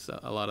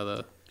a lot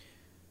of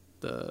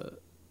the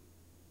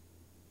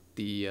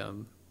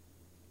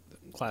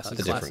classes,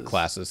 different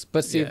classes.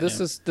 But see, this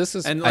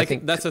is, and like I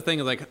think that's the thing.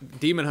 Like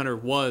Demon Hunter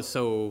was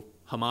so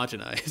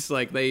homogenized.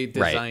 Like they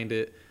designed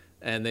it,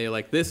 and they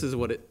like this is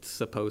what it's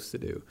supposed to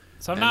do.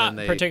 So I'm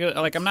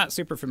not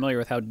super familiar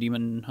with how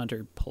Demon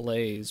Hunter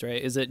plays.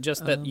 Right? Is it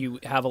just that you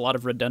have a lot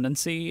of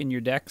redundancy in your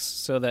decks,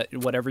 so that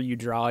whatever you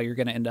draw, you're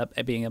going to end up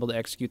being able to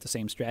execute the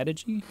same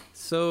strategy?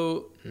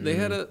 So they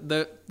had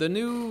the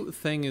new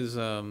thing is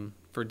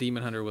for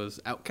Demon Hunter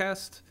was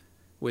Outcast,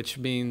 which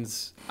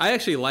means I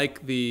actually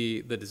like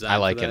the design. I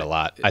like it a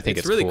lot. I think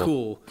it's really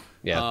cool.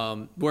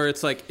 Yeah. Where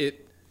it's like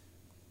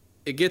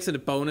it gets a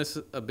bonus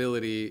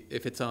ability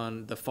if it's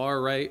on the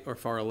far right or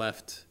far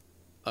left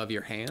of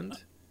your hand.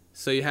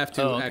 So you have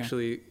to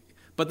actually.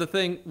 But the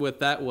thing with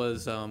that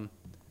was,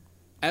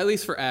 at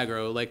least for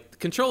aggro, like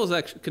Control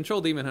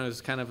Demon Hunter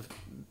is kind of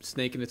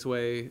snaking its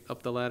way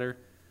up the ladder,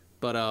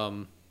 but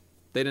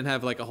they didn't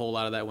have like a whole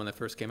lot of that when it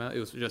first came out. It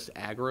was just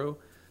aggro.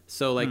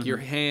 So like your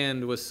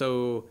hand was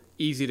so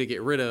easy to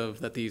get rid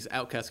of that these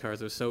Outcast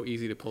cards were so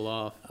easy to pull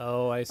off.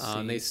 Oh, I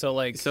see. So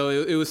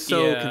it was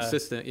so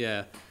consistent.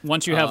 Yeah.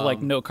 Once you have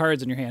like no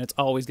cards in your hand, it's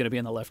always going to be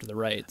on the left or the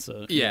right.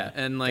 So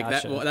and like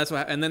gotcha. That's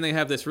why. And then they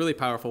have this really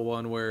powerful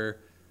one where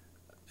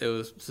it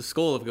was the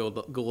Skull of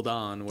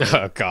Gul'dan.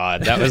 Oh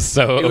God, that was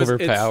so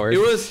overpowered. It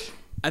was.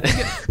 I think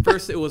at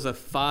first it was a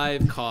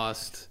 5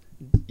 cost.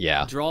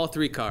 Yeah. Draw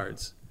 3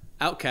 cards.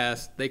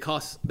 Outcast. They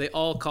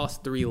all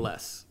cost 3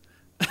 less.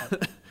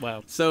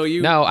 Wow. So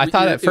I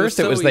thought at first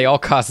it was they all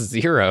cost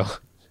 0.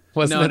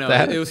 Wasn't it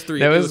that? It was 3.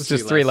 No, it was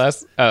just 3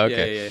 less. Oh,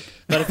 okay. Yeah.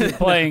 But if you're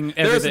playing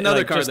everything, another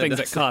like, card just things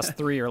that does cost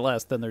 3 or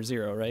less, then they're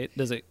 0, right?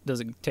 Does it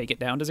take it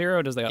down to 0?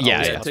 Or does they?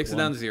 It takes it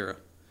down to 0.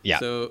 Yeah.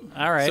 So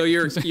all right. So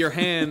your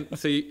hand.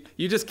 So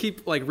you just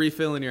keep like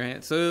refilling your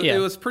hand. So it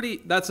was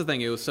pretty. That's the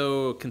thing. It was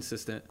so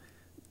consistent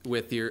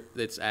with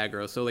its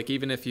aggro. So like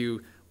even if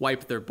you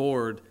wipe their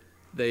board,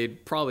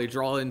 they'd probably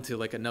draw into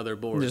like another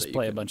board. Just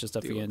play a bunch of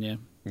stuff again. Yeah.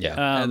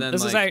 Yeah. And then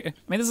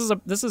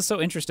this is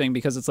so interesting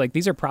because it's like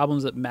these are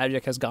problems that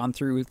Magic has gone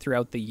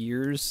throughout the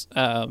years.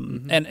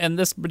 And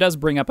this does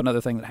bring up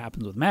another thing that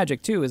happens with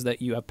Magic too, is that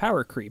you have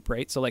power creep,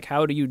 right? So like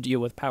how do you deal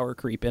with power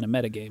creep in a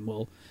metagame?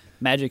 Well,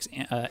 Magic's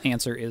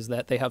answer is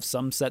that they have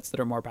some sets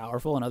that are more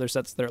powerful and other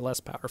sets that are less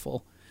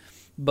powerful.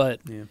 But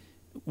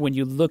when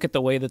you look at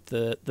the way that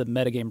the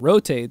metagame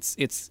rotates,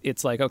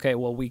 it's like, okay,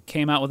 well, we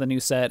came out with a new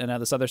set, and now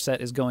this other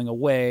set is going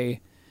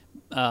away,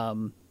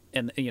 and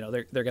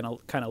they're going to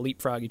kind of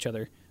leapfrog each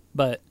other.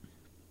 But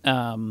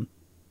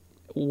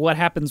what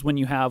happens when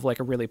you have like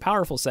a really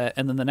powerful set,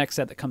 and then the next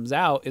set that comes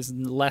out is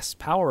less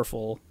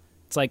powerful?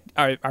 It's like,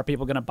 are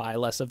people going to buy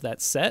less of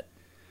that set?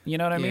 You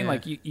know what I mean?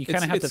 Like you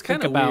kind of have to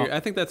think about. Weird. I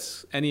think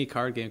that's any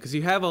card game, because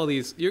you have all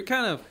these. You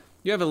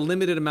have a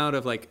limited amount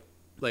of like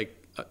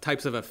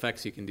types of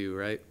effects you can do,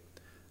 right?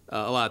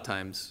 A lot of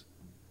times.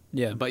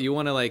 Yeah. But you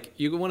want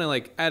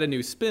to add a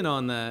new spin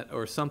on that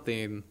or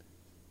something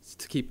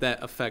to keep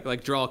that effect,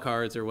 like draw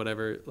cards or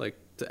whatever, like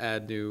to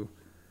add new.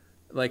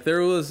 Like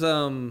there was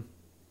in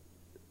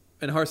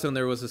Hearthstone,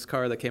 there was this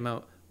card that came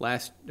out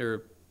that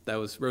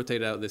was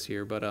rotated out this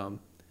year, but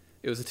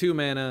it was a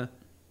 2-mana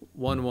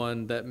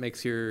 1/1 that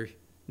makes your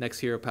next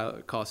hero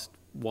cost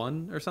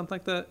 1 or something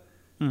like that.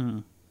 Mm-hmm.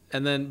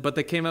 And then, but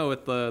they came out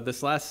with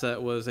this last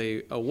set was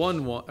a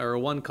 1/1 or a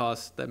 1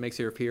 cost that makes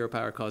your hero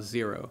power cost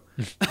 0.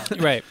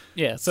 Right.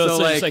 Yeah.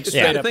 So it's like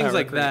things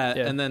like that,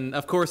 yeah. And then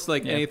of course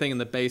anything in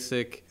the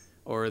basic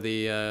or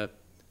the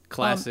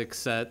classic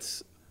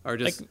sets are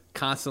just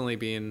constantly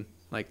being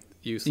like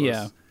useless.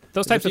 Yeah.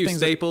 Those types of things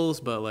staples,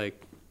 but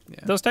like.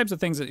 Yeah. Those types of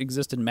things that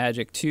exist in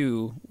Magic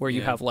too, where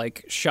you have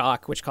like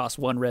Shock, which costs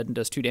 1 red and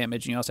does 2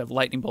 damage, and you also have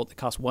Lightning Bolt that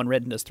costs 1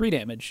 red and does 3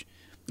 damage.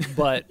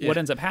 But what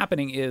ends up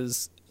happening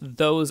is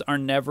those are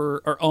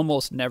never, or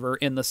almost never,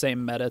 in the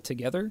same meta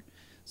together.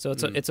 So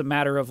it's a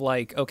matter of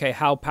like, okay,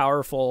 how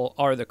powerful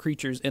are the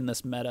creatures in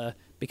this meta?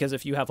 Because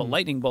if you have a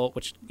Lightning Bolt,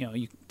 which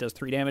does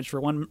 3 damage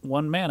for one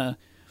mana,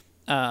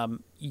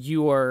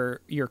 your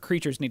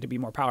creatures need to be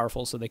more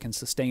powerful so they can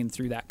sustain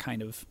through that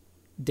kind of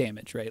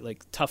damage, right?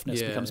 Like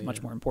toughness becomes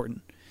much more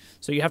important.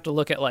 So you have to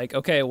look at like,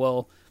 okay,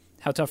 well,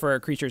 how tough are our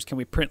creatures? Can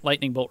we print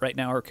Lightning Bolt right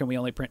now, or can we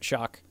only print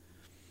Shock?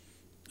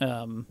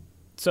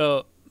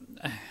 So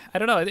I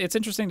don't know. It's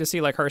interesting to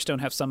see like Hearthstone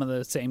have some of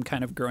the same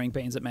kind of growing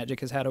pains that Magic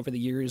has had over the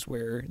years,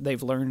 where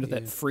they've learned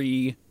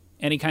that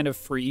any kind of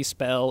free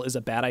spell is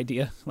a bad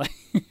idea.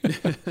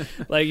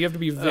 Like you have to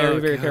be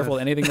very careful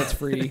with anything that's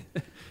free.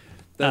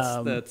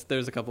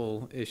 There's a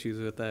couple issues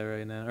with that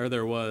right now, or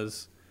there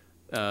was.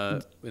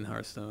 In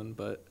Hearthstone,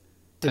 but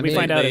did we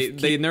find out if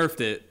they nerfed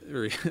it?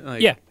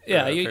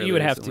 You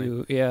would have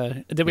to.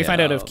 Yeah. Did we find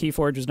out if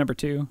Keyforge is number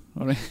 2?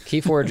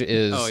 Keyforge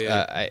is.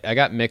 I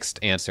got mixed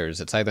answers.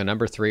 It's either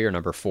number 3 or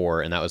number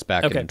 4, and that was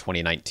back in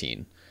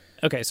 2019.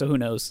 Okay, so who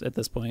knows at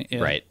this point? Yeah.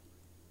 Right.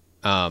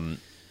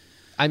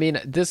 I mean,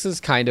 this is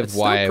kind of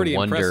why I wonder. It's still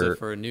pretty impressive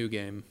for a new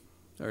game.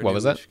 What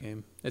was that?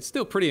 Game. It's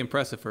still pretty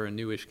impressive for a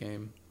newish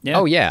game. Yeah.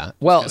 Oh yeah.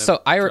 Well,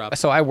 so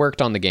I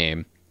worked on the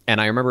game. And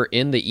I remember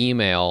in the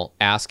email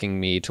asking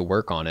me to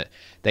work on it,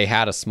 they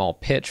had a small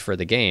pitch for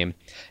the game,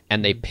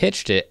 and they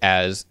pitched it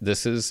as,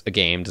 this is a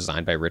game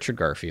designed by Richard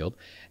Garfield,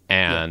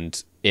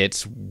 and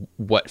it's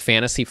what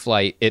Fantasy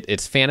Flight,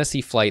 it's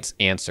Fantasy Flight's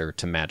answer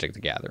to Magic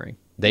the Gathering.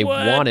 They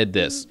wanted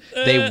this.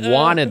 They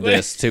wanted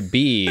this to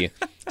be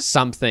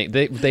something.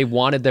 They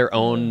wanted their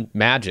own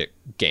Magic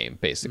game,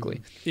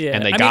 basically. Yeah.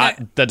 And they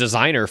got the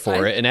designer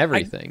for it and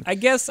everything. I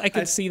guess I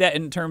could see that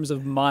in terms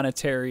of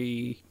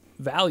monetary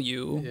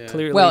value.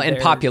 Clearly, well, and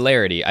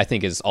popularity, I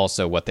think, is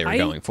also what they were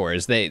going for.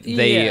 Is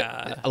they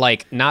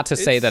like, not to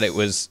say that it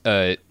was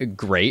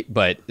great,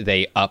 but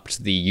they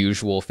upped the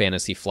usual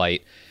Fantasy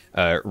Flight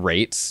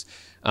rates,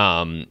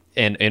 and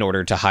in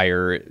order to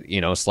hire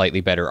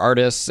slightly better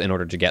artists, in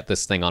order to get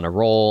this thing on a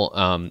roll.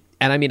 And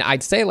I mean,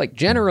 I'd say like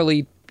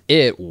generally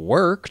it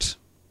worked.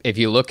 If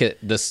you look at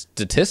the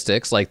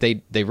statistics, like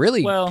they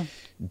really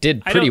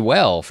did pretty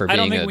well for being.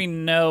 I don't think we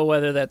know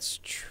whether that's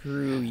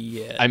true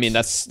yet. I mean,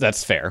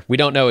 that's fair. We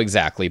don't know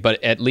exactly,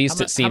 but at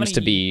least it seems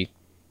to be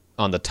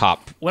on the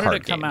top. When did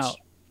it come out?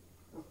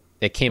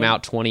 It came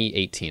out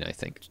 2018, I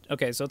think.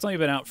 Okay, so it's only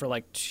been out for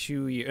like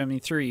 2 years. I mean,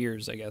 3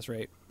 years, I guess,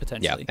 right?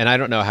 Potentially. Yeah, and I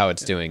don't know how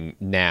it's doing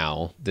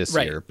now this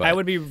year. But I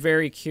would be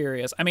very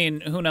curious. I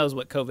mean, who knows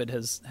what COVID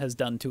has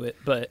done to it?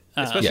 But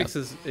especially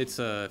because it's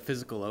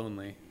physical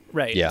only.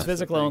 Right. Yeah. It's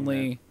physical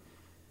only.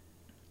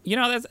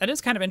 That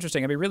is kind of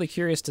interesting. I'd be really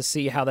curious to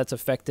see how that's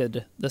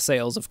affected the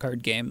sales of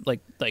card game,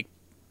 like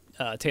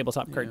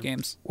tabletop card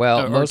games.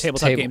 Well, or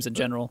tabletop games in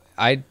general.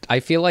 I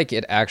feel like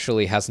it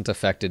actually hasn't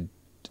affected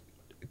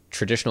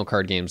traditional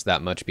card games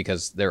that much,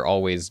 because they're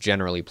always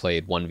generally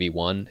played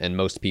 1v1, and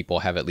most people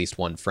have at least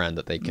one friend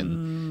that they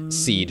can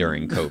see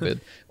during COVID,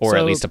 or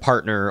at least a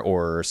partner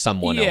or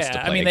someone else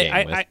to play a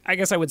game with. I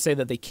guess I would say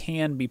that they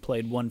can be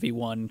played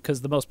 1v1,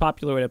 because the most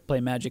popular way to play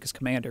Magic is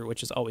Commander,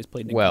 which is always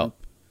played in a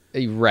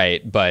group.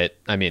 Right, but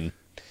I mean,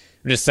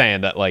 I'm just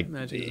saying that like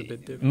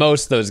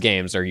most of those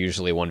games are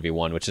usually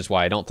 1v1, which is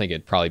why I don't think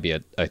it'd probably be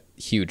a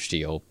huge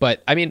deal.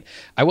 But I mean,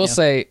 I will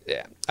say,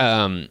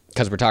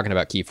 because we're talking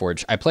about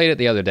Keyforge, I played it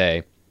the other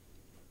day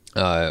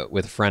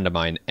with a friend of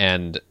mine,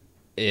 and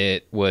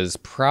it was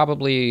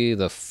probably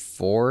the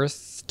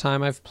 4th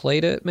time I've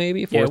played it,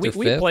 maybe 4th or 5th.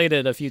 We played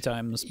it a few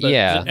times. But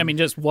I mean,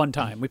 just one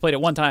time. We played it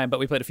one time, but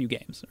we played a few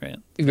games, right?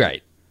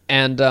 Right,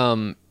 and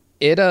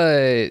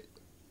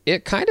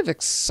it kind of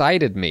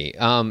excited me.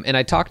 And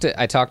I talked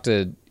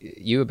to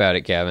you about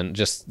it, Gavin,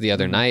 just the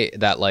other night,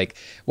 that like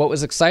what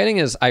was exciting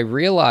is I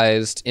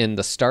realized in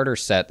the starter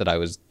set that I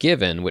was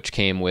given, which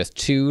came with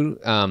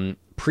 2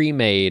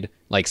 pre-made,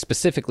 like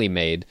specifically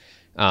made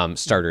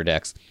starter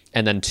decks,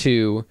 and then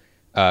 2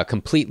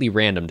 completely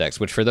random decks,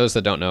 which for those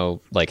that don't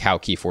know, like how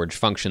Keyforge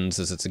functions,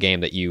 is it's a game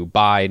that you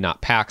buy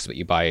not packs, but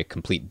you buy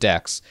complete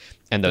decks.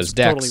 And those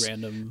decks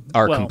totally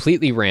are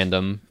completely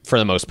random for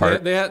the most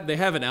part. They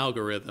have an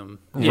algorithm,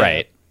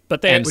 right?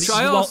 But which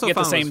I also get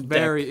found the same was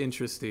very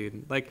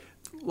interesting. Like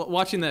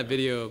watching that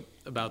video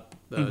about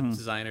the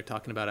designer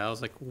talking about it, I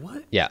was like,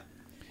 "What?" Yeah,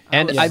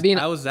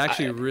 I was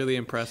actually really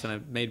impressed, and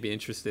it made me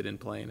interested in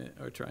playing it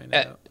or trying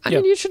it out. I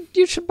mean,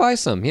 you should buy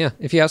some,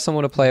 if you have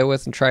someone to play it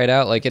with and try it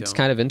out. Like it's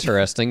kind of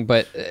interesting.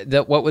 But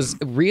what was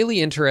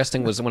really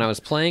interesting was when I was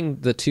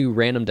playing the 2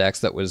 random decks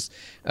that was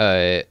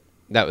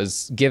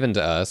given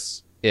to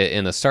us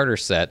in the starter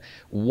set,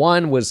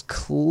 one was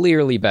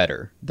clearly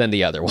better than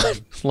the other one.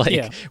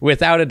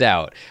 Without a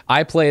doubt.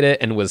 I played it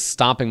and was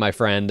stomping my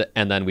friend,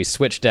 and then we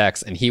switched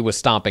decks and he was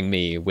stomping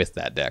me with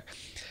that deck.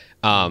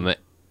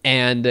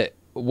 And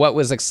what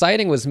was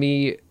exciting was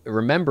me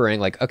remembering,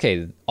 like,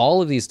 okay,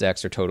 all of these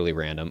decks are totally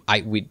random.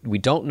 We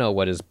don't know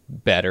what is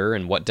better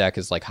and what deck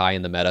is like high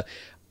in the meta.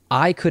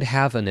 I could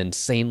have an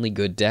insanely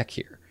good deck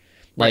here.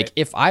 Like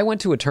if I went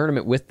to a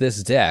tournament with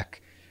this deck,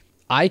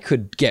 I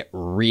could get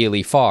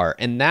really far.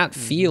 And that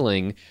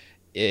feeling,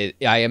 I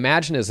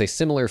imagine, is a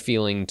similar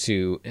feeling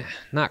to,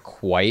 not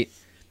quite,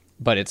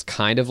 but it's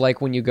kind of like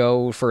when you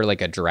go for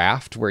like a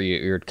draft where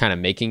you're kind of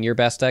making your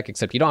best deck,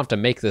 except you don't have to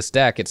make this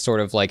deck. It's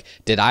sort of like,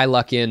 did I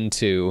luck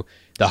into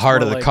the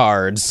heart of the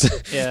cards?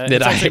 Yeah,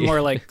 it's actually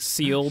more like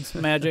sealed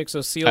Magic.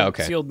 So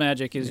sealed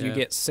Magic is you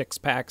get 6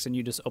 packs and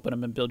you just open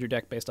them and build your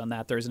deck based on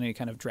that. There isn't any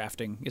kind of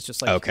drafting. It's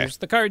just like, here's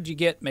the cards you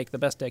get, make the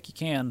best deck you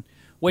can.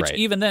 Which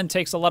even then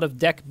takes a lot of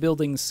deck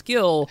building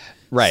skill.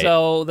 Right.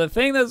 So the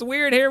thing that's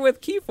weird here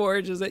with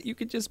Keyforge is that you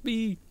could just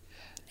be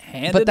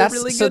handed a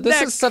really good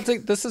deck.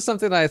 This is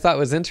something that I thought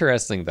was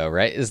interesting, though,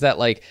 right? Is that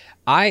like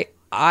I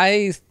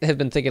have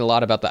been thinking a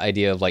lot about the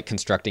idea of like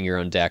constructing your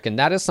own deck, and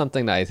that is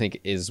something that I think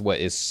is what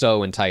is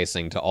so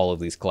enticing to all of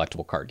these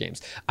collectible card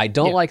games. I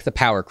don't like the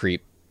power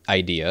creep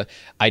idea.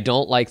 I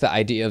don't like the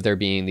idea of there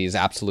being these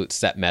absolute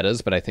set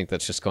metas, but I think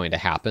that's just going to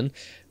happen.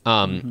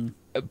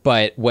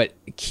 But what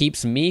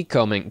keeps me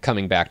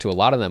coming back to a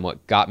lot of them,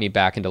 what got me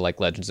back into like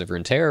Legends of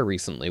Runeterra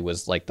recently,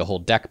 was like the whole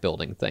deck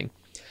building thing.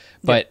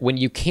 But when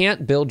you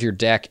can't build your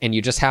deck and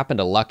you just happen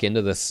to luck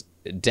into this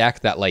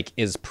deck that like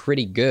is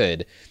pretty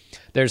good,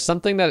 there's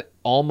something that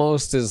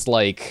almost is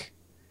like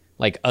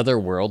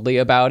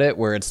otherworldly about it,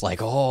 where it's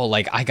like, oh,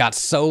 like I got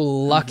so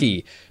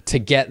lucky to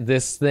get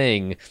this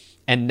thing.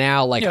 And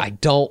now, like, I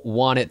don't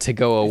want it to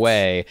go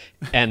away.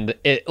 And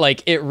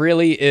it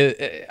really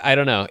is. I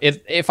don't know.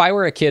 If I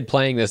were a kid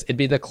playing this, it'd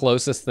be the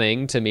closest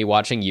thing to me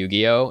watching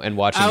Yu-Gi-Oh! And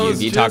watching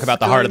Yugi talk about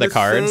the heart of the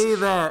cards.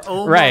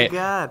 Oh my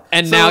God.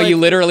 And so now you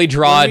literally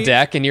draw a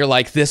deck and you're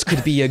like, this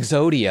could be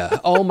Exodia.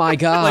 Oh my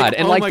God.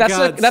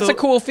 That's a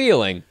cool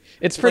feeling.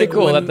 It's pretty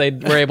cool that they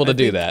were able to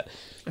do that.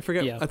 I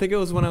forget. Yeah. I think it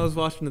was when I was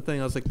watching the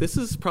thing, I was like, this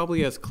is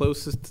probably as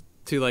closest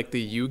to like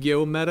the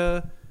Yu-Gi-Oh!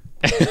 Meta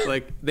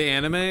like the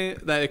anime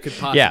that it could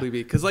possibly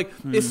be, because like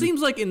it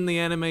seems like in the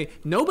anime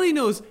nobody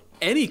knows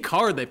any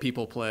card that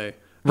people play,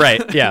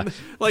 right? Yeah.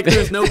 Like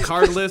there's no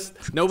card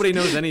list, nobody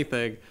knows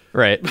anything,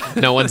 right?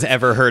 No one's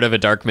ever heard of a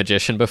dark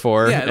magician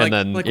before.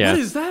 What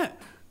is that?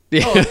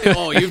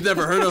 You've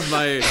never heard of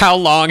my... How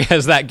long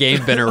has that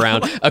game been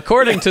around?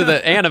 According to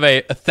the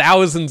anime,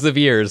 thousands of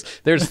years.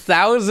 There's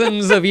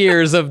thousands of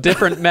years of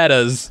different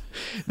metas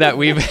that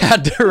we've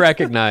had to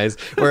recognize,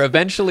 where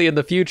eventually in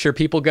the future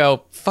people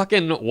go,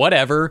 fucking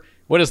whatever.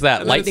 What is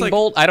that? Lightning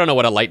bolt? I don't know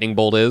what a lightning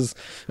bolt is.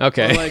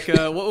 Okay. Or like,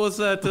 what was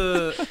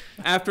that?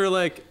 After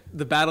like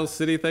the Battle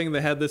City thing, they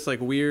had this like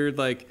weird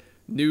like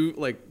new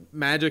like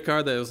magic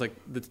card that was like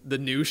the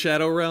new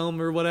Shadow Realm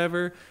or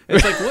whatever.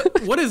 And it's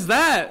like what is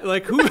that?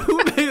 Like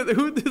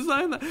who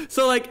designed that?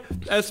 So like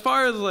as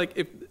far as like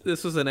if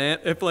this was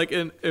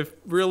if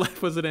real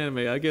life was an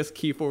anime, I guess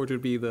Keyforge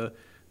would be the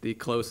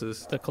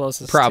closest. The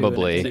closest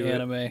probably to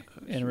anime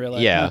in real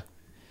life. Yeah.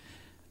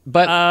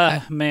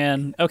 But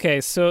man,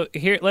 okay, so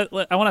here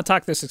I want to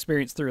talk this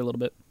experience through a little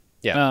bit.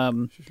 Yeah.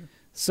 Sure.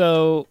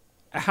 So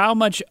how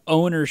much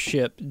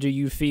ownership do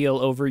you feel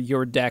over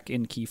your deck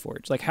in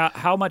Keyforge? Like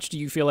how much do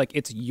you feel like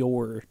it's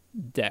your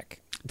deck?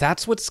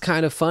 That's what's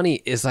kind of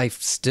funny, is I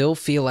still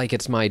feel like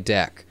it's my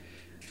deck.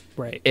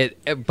 Right.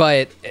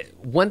 But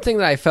one thing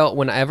that I felt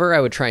whenever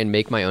I would try and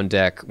make my own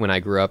deck when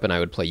I grew up and I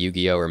would play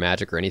Yu-Gi-Oh! Or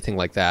Magic or anything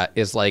like that,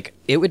 is like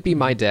it would be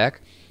my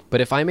deck,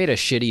 but if I made a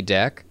shitty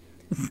deck,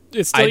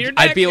 it's still your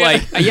deck.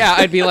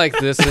 I'd be like,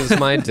 this is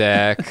my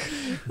deck.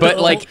 But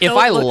like, if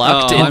I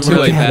lucked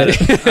into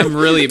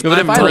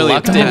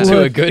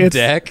a good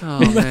deck,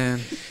 oh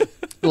man,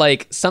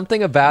 like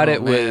something about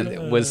it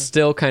was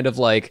still kind of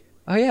like,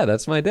 oh yeah,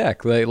 that's my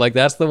deck. Like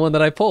that's the one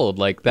that I pulled.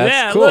 Like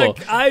that's cool. Look,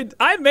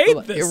 I made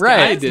this.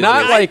 Right?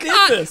 Not like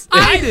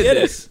I did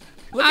this.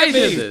 I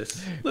did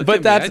this.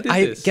 But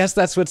I guess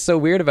that's what's so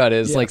weird about it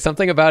is like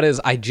something about it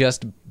is I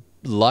just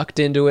lucked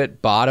into it,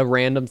 bought a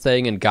random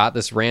thing and got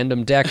this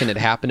random deck and it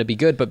happened to be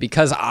good. But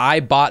because I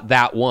bought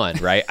that one,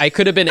 right? I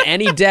could have been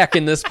any deck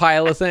in this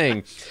pile of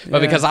thing,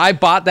 but because I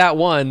bought that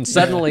one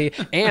suddenly,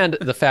 and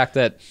the fact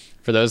that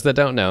for those that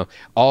don't know,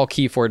 all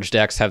Keyforge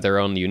decks have their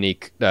own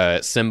unique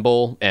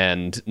symbol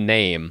and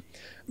name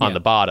on the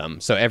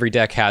bottom. So every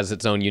deck has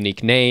its own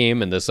unique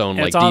name and this own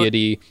and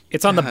deity.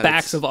 It's on the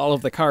backs of all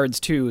of the cards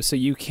too, so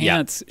you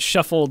can't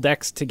shuffle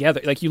decks together.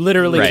 Like you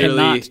literally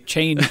cannot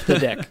change the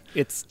deck.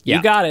 It's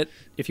you got it.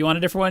 If you want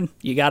a different one,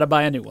 you got to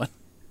buy a new one.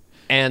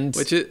 And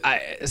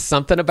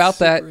something about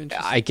that,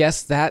 I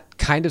guess that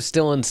kind of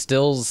still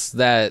instills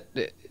that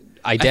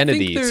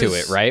identity to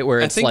it, right? Where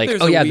it's like,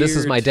 oh yeah, this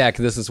is my deck.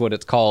 This is what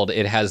it's called.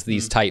 It has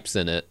these types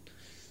in it.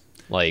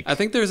 Like, I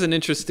think there's an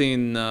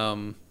interesting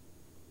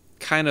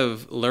kind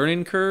of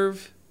learning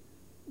curve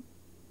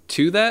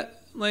to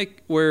that,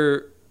 like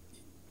where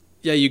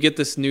you get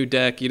this new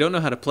deck, you don't know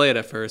how to play it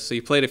at first, so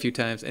you play it a few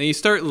times and you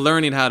start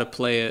learning how to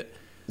play it.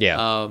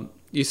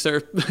 You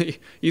start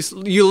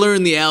you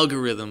learn the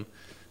algorithm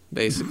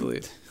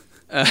basically.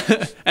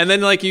 And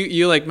then like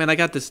you like, man, I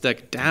got this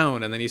deck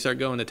down, and then you start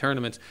going to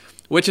tournaments,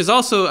 which is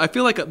also, I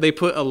feel like they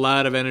put a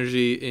lot of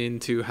energy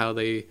into how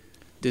they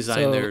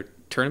design their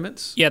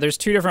tournaments. Yeah, there's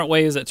two different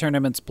ways that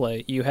tournaments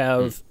play. You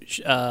have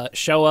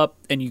show up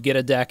and you get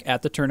a deck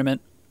at the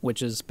tournament,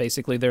 which is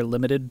basically their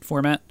limited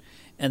format.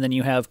 And then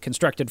you have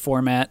constructed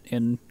format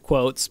in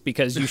quotes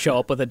because you show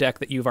up with a deck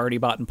that you've already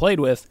bought and played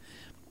with.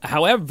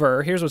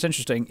 However, here's what's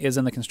interesting is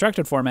in the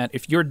constructed format,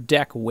 if your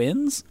deck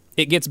wins,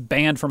 it gets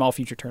banned from all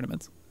future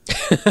tournaments.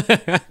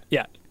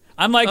 Yeah.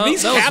 I'm like,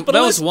 these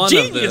capitalist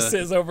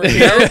geniuses over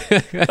here.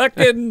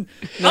 Fucking,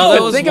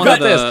 think about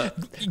this.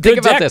 Think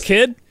about this,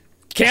 kid.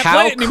 Can't How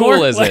play it anymore.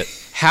 Cool is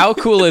it? How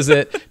cool is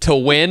it to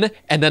win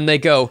and then they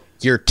go,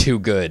 "You're too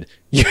good.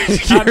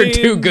 You're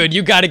too good.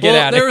 You got to get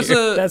out of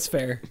here." That's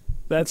fair.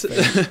 That's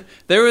fair.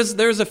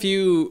 There's a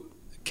few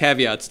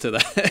caveats to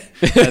that.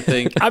 I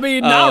think. I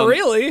mean, not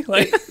really.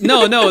 Like,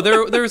 no.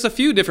 There's a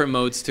few different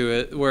modes to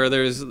it. Where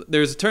there's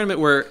a tournament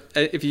where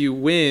if you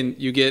win,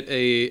 you get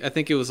I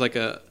think it was like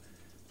a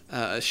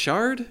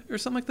shard or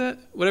something like that.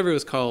 Whatever it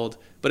was called,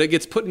 but it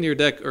gets put in your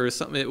deck or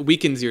something. It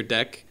weakens your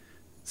deck.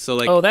 So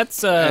like,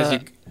 that's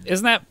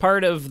isn't that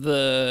part of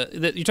you're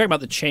talking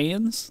about the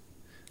chains?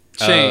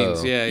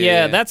 Chains,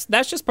 yeah.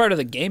 That's just part of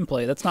the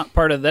gameplay. That's not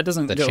part of that.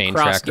 Doesn't the go chain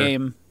cross tracker.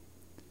 Game.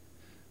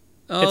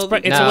 It's a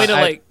way to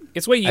like.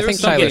 It's way you. I think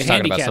Tyler's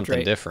talking about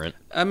something different.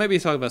 I might be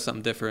talking about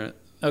something different.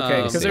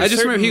 Okay, because I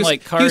just remember he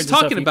was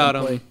talking about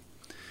them. Play.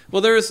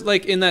 Well, there's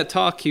like in that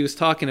talk he was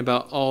talking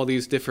about all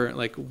these different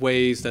like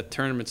ways that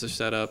tournaments are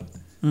set up.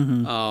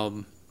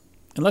 Mm-hmm.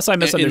 Unless I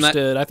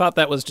misunderstood, I thought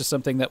that was just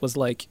something that was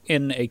like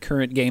in a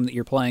current game that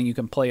you're playing, you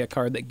can play a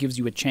card that gives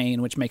you a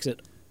chain, which makes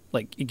it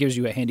like it gives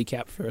you a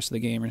handicap for the rest of the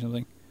game or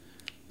something.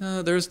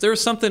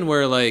 There's something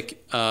where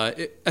like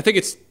I think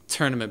it's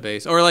tournament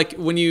based, or like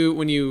when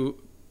you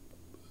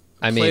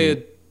play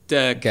a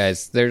deck,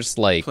 guys. There's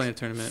like play a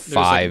tournament. There's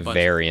 5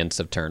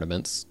 variants of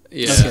tournaments.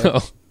 Yeah. So.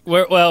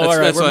 All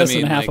right. We're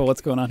missing half of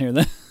what's going on here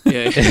then.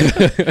 Yeah.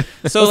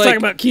 So let's talk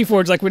about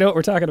Keyforge like we know what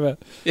we're talking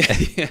about.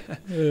 Yeah.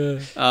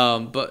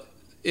 But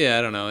yeah,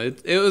 I don't know.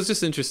 It was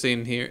just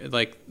interesting here,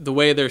 like the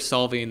way they're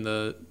solving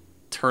the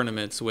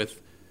tournaments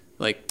with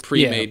like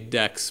pre-made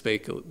decks,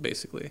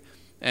 basically.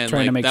 And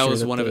like that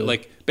was one of it.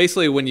 Like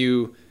basically, when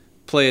you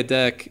play a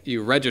deck,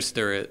 you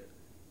register it,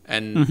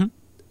 and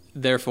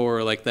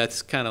therefore, like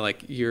that's kind of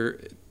like your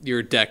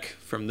deck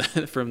from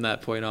that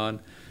point on.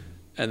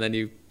 And then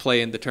you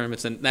play in the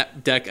tournaments, and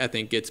that deck I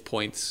think gets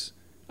points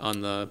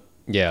on the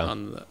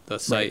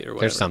site or whatever.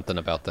 There's something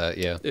about that,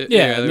 and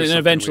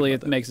eventually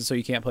it makes it so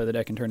you can't play the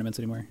deck in tournaments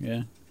anymore.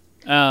 Yeah,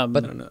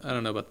 but I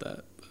don't know about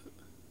that.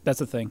 That's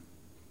the thing.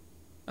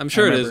 I'm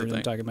sure it is a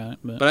thing. Talking about it,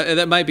 but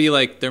that might be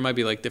like there might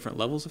be like different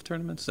levels of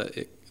tournaments.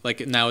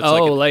 Like now it's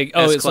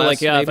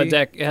if a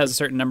deck has a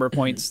certain number of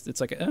points, it's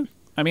like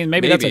I mean,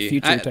 maybe that's a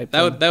future type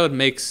thing. That would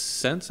make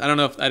sense. I don't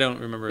know if I don't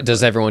remember.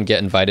 Does everyone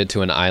get invited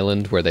to an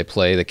island where they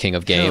play the King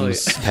of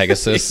Games,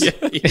 Pegasus,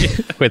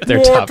 with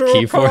their top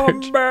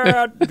Keyforge?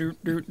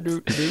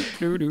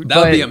 That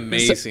would be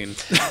amazing.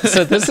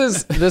 So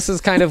this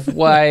is kind of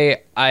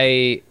why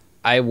I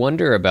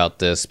wonder about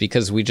this,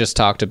 because we just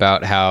talked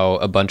about how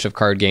a bunch of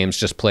card games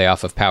just play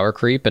off of power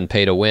creep and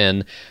pay to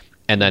win.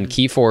 And then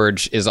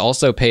Keyforge is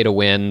also pay to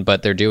win,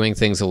 but they're doing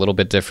things a little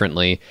bit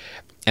differently.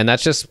 And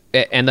that's just,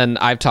 and then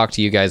I've talked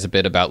to you guys a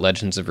bit about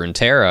Legends of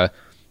Runeterra,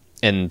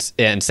 and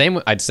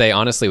same, I'd say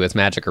honestly with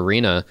Magic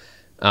Arena,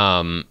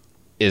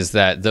 is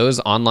that those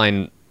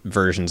online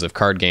versions of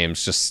card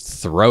games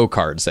just throw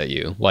cards at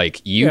you.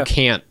 Like you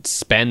can't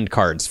spend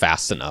cards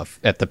fast enough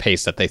at the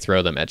pace that they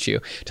throw them at you,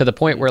 to the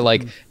point where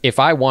like if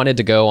I wanted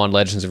to go on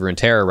Legends of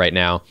Runeterra right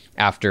now,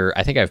 after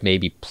I think I've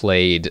maybe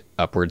played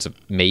upwards of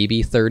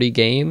maybe 30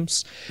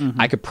 games,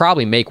 I could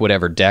probably make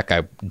whatever deck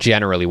I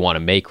generally want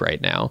to make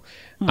right now.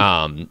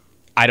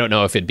 I don't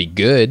know if it'd be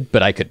good,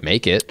 but I could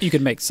make it. You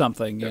could make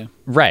something, yeah.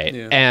 Right.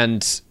 Yeah.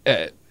 And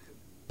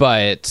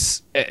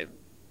but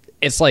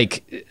it's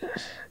like,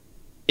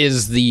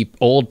 is the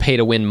old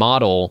pay-to-win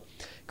model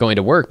going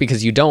to work?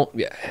 Because you don't,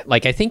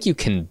 like, I think you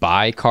can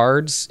buy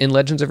cards in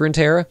Legends of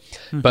Runeterra,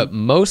 but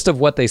most of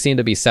what they seem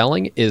to be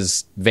selling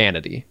is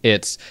vanity.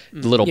 It's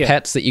little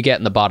pets that you get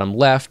in the bottom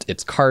left.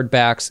 It's card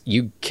backs.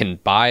 You can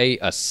buy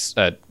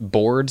a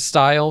board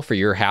style for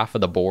your half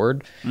of the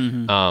board.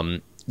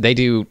 They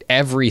do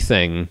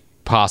everything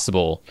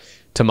possible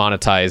to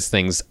monetize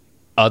things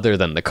other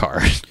than the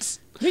cards.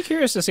 I'd be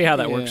curious to see how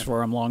that works for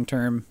them long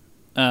term.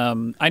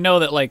 I know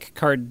that like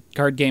card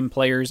game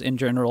players in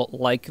general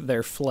like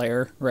their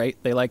flair, right?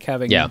 They like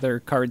having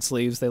their card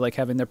sleeves. They like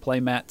having their play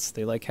mats.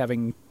 They like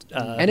having.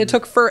 And it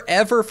took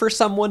forever for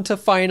someone to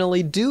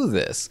finally do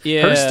this.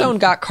 Hearthstone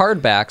got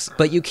card backs,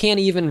 but you can't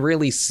even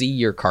really see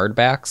your card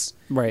backs,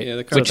 right?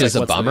 Yeah, which is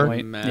a bummer,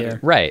 yeah.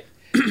 Right?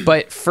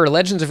 But for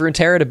Legends of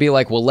Runeterra to be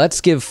like, well,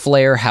 let's give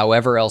flair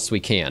however else we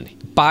can.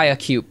 Buy a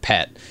cute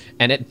pet,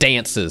 and it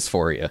dances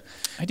for you.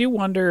 I do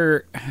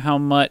wonder how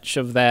much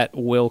of that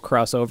will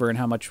cross over and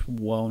how much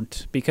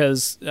won't,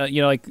 because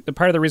like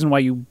part of the reason why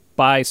you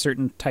buy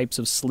certain types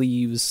of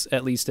sleeves,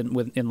 at least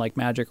in like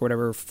Magic or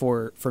whatever,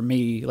 for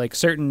me, like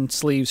certain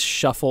sleeves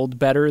shuffled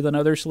better than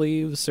other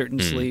sleeves. Certain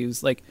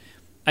sleeves, like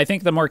I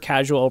think the more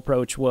casual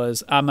approach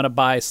was I'm gonna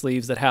buy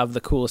sleeves that have the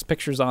coolest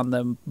pictures on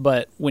them.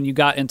 But when you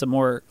got into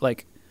more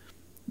like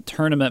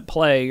tournament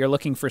play, you're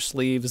looking for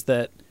sleeves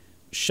that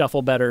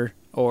shuffle better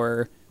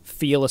or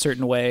feel a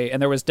certain way,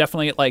 and there was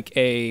definitely like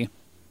a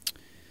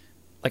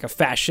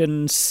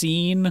fashion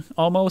scene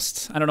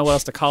almost. I don't know what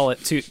else to call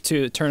it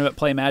to tournament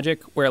play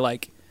Magic, where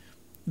like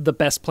the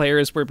best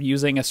players were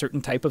using a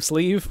certain type of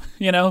sleeve,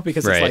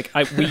 because it's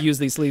like we use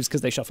these sleeves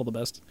because they shuffle the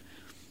best,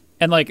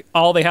 and like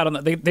all they had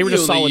on they were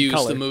just solid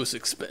color. The most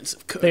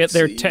expensive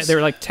they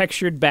were like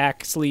textured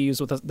back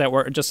sleeves that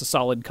were just a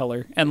solid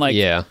color, and like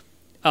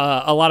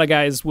a lot of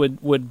guys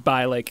would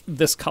buy like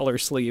this color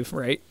sleeve,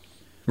 right?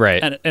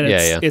 Right. And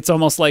it's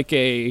almost like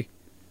a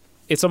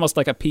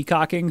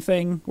peacocking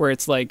thing where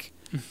it's like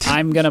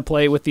I'm gonna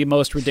play with the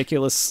most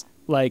ridiculous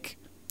like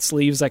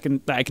sleeves I can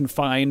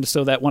find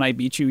so that when I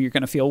beat you you're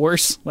gonna feel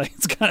worse. Like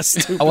it's kind of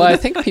stupid. Well, I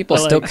think people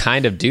still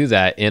kind of do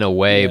that in a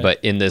way, but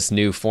in this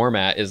new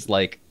format is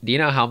like, do you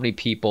know how many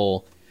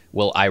people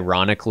will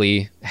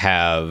ironically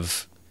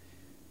have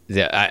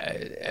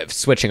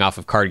switching off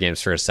of card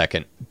games for a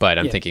second, but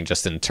I'm thinking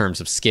just in terms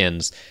of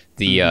skins,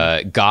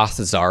 the Goth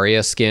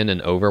Zarya skin in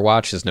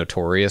Overwatch is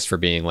notorious for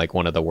being like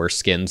one of the worst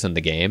skins in the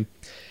game.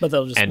 But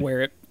they'll just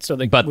wear it so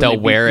they feel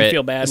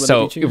bad when so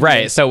they beat you.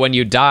 Right. So when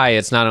you die,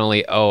 it's not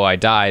only I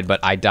died,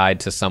 but I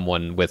died to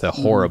someone with a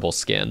horrible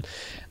skin.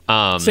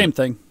 Same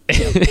thing.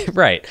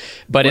 Right.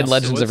 But in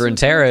Legends of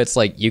Runeterra, it's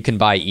like you can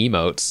buy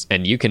emotes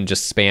and you can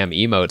just spam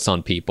emotes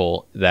on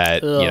people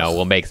that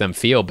will make them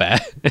feel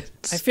bad.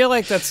 I feel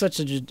like that's such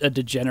a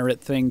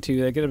degenerate thing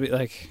too. They're gonna be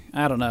like,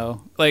 I don't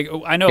know. Like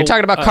I know you're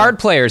talking about card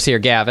players here,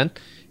 Gavin.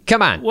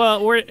 Come on.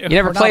 Well, you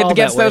never played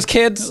against those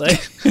kids?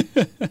 Like,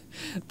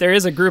 there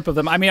is a group of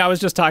them. I mean, I was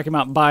just talking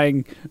about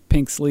buying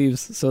pink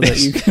sleeves so that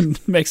you can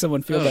make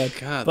someone feel bad.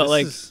 God, but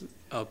this is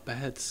a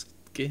bad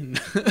skin.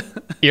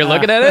 You're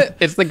looking at it?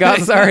 It's the Goth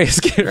Zarya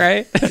skin,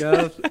 right?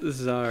 Goth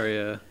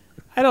Zarya.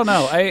 I don't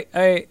know.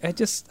 I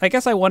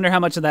guess I wonder how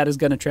much of that is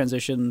going to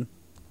transition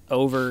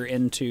over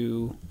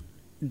into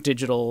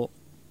digital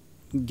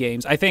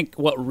games. I think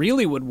what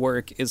really would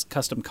work is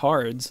custom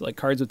cards, like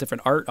cards with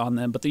different art on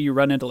them, but then you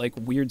run into like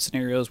weird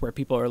scenarios where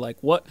people are like,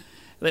 what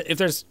if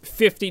there's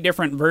 50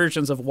 different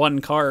versions of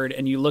one card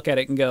and you look at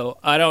it and go,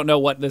 I don't know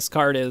what this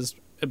card is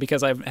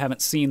because I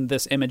haven't seen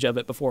this image of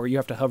it before. You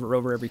have to hover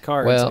over every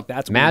card. Well, like,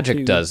 that's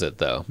Magic does it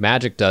though.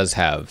 Magic does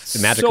have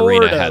Magic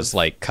Arena has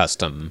like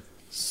custom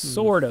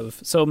sort of.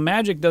 So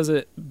Magic does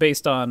it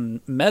based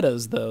on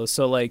metas though.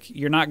 So like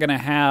you're not going to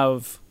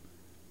have,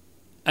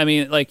 I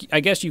mean, like, I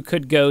guess you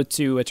could go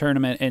to a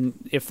tournament,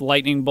 and if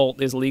Lightning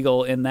Bolt is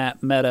legal in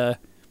that meta...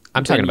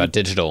 I'm talking about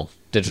digital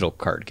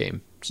card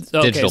game.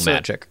 Digital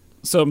Magic.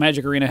 So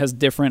Magic Arena has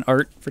different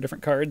art for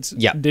different cards?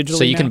 Yeah. Digitally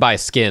so you now? can buy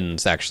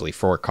skins, actually,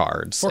 for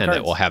cards,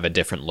 it will have a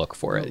different look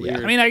for it. Yeah.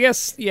 I mean, I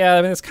guess,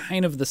 it's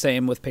kind of the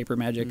same with Paper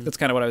Magic. That's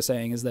kind of what I was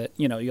saying, is that,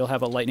 you'll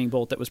have a Lightning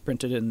Bolt that was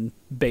printed in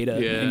beta,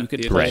 and you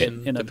could play it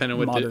in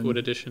depending a modern... what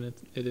edition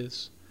it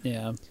is.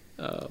 Yeah.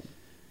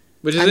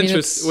 Which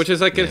is which is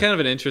like kind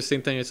of an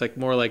interesting thing. It's like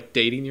more like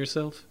dating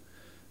yourself.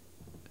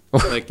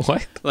 Like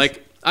what?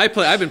 Like I've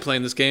been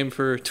playing this game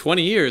for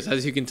 20 years,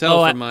 as you can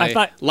tell from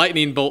my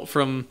lightning bolt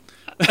from.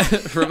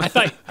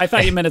 I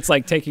thought you meant it's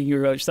like taking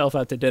yourself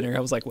out to dinner. I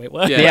was like, wait,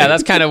 what? Yeah,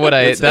 that's kind of what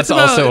I. That's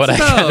also what I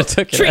kind of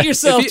took. Treat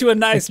yourself to a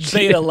nice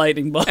beta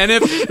lightning bolt. And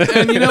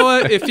you know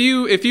what? If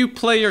you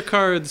play your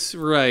cards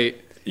right,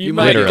 you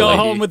might go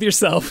home with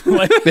yourself.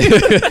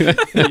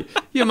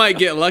 You might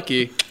get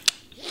lucky.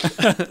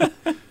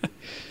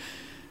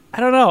 I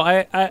don't know.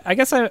 I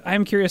guess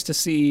I'm curious to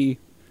see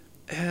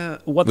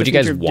what the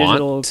future of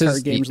digital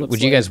card games looks like.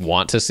 Would you guys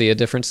want to see a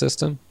different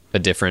system? A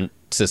different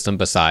system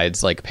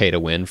besides like pay to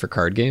win for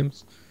card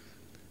games?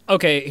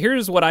 Okay,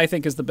 here's what I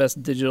think is the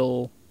best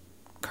digital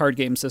card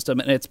game system,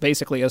 and it's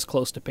basically as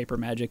close to paper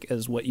Magic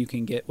as what you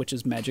can get, which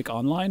is Magic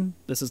Online.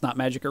 This is not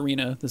Magic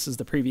Arena. This is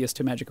the previous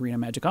to Magic Arena,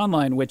 Magic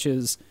Online, which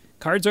is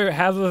cards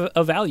have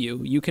a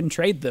value. You can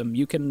trade them.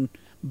 You can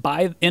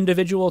buy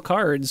individual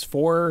cards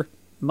for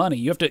money.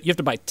 You have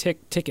to buy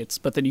tickets,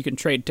 but then you can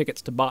trade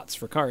tickets to bots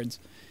for cards,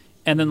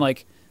 and then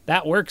like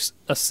that works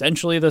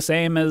essentially the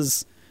same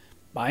as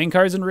buying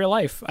cards in real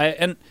life.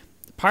 And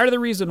part of the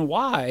reason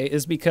why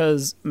is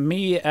because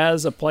me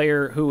as a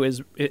player who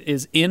is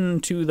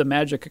into the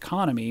Magic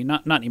economy,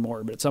 not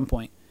anymore, but at some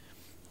point,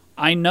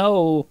 I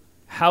know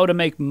how to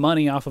make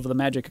money off of the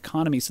Magic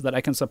economy so that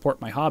I can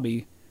support my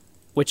hobby,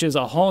 which is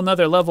a whole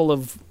nother level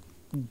of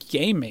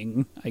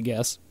gaming, I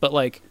guess. But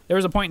like there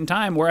was a point in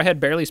time where I had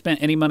barely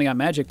spent any money on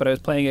Magic, but I was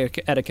playing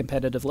at a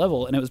competitive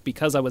level, and it was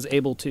because I was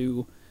able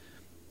to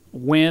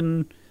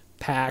win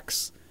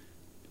packs,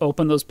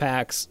 open those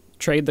packs,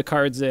 trade the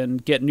cards in,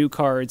 get new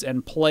cards,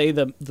 and play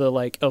the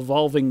like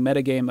evolving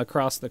metagame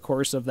across the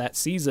course of that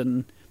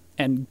season,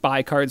 and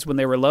buy cards when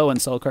they were low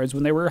and sell cards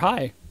when they were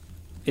high.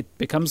 It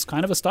becomes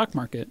kind of a stock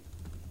market.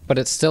 But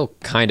it's still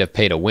kind of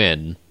pay to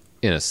win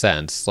in a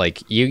sense.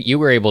 Like you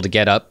were able to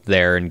get up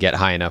there and get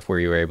high enough where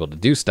you were able to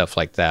do stuff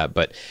like that.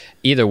 But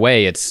either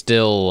way, it's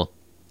still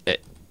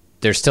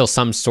there's still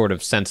some sort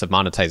of sense of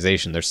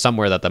monetization. There's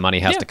somewhere that the money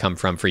has to come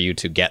from for you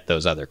to get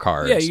those other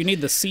cards. Yeah, you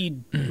need the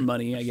seed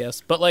money, I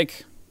guess. But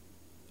like,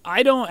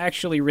 I don't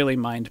actually really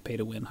mind pay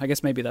to win. I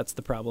guess maybe that's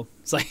the problem.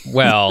 It's like,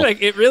 well,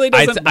 like it really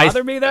doesn't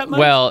bother me that much.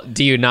 Well,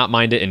 do you not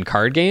mind it in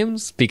card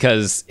games?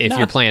 Because if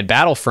you're playing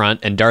Battlefront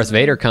and Darth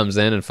Vader comes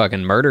in and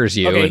fucking murders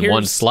you in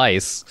one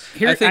slice,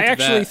 I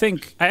actually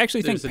think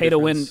pay to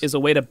win is a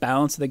way to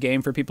balance the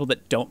game for people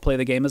that don't play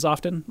the game as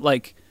often.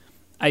 Like,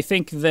 I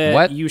think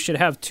that you should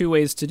have two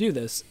ways to do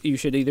this. You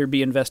should either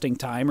be investing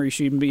time, or you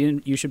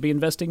should be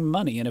investing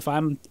money. And if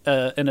I'm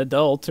an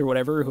adult or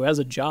whatever who has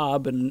a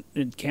job and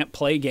can't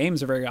play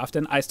games very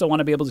often, I still want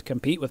to be able to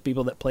compete with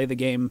people that play the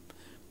game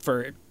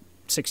for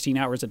 16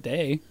 hours a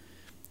day.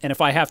 And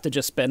if I have to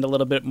just spend a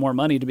little bit more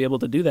money to be able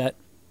to do that,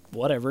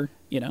 whatever,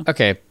 you know.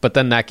 Okay, but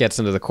then that gets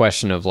into the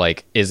question of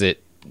like, is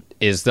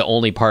the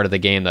only part of the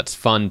game that's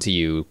fun to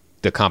you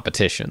the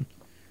competition?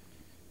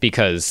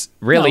 Because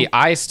really,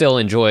 I still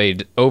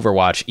enjoyed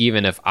Overwatch,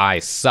 even if I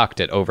sucked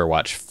at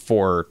Overwatch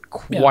for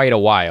quite a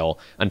while,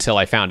 until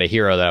I found a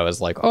hero that I was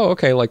like, oh,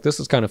 okay, like this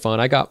is kind of fun.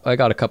 I got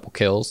a couple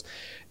kills.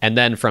 And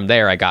then from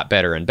there, I got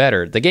better and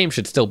better. The game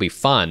should still be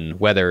fun,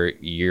 whether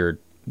you're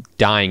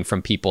dying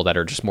from people that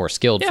are just more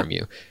skilled from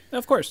you.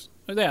 Of course.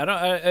 Yeah,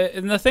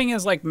 and the thing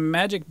is, like,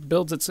 Magic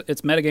builds its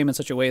metagame in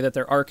such a way that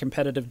there are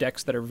competitive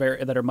decks that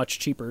are much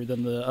cheaper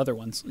than the other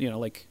ones. You know,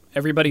 like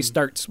everybody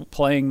starts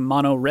playing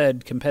mono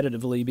red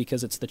competitively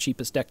because it's the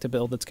cheapest deck to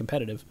build that's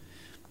competitive.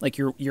 Like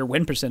your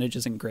win percentage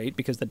isn't great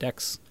because the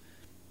deck's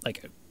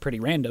like pretty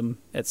random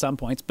at some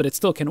points, but it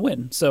still can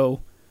win.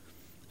 So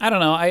I don't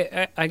know.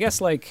 I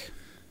guess like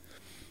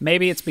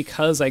maybe it's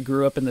because I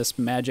grew up in this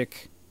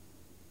Magic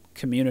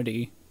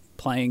community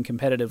playing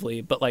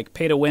competitively, but like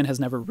pay to win has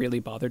never really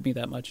bothered me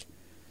that much.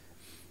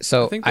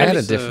 So I had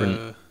a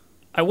different.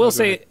 I will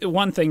say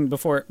one thing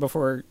before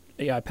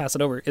I pass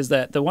it over is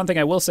that the one thing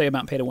I will say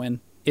about pay to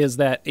win is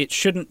that it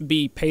shouldn't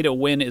be pay to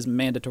win is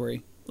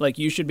mandatory. Like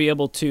you should be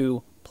able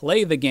to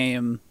play the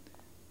game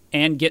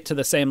and get to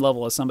the same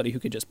level as somebody who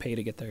could just pay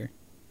to get there.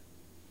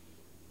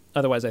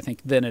 Otherwise, I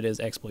think then it is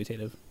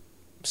exploitative.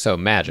 So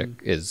Magic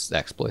is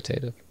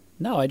exploitative.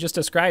 No, I just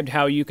described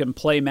how you can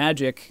play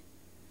Magic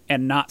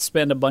and not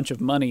spend a bunch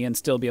of money and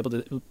still be able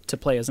to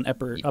play as an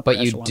upper but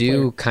you do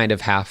player. Kind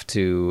of have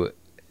to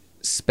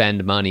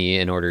spend money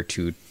in order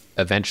to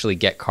eventually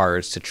get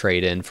cards to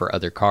trade in for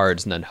other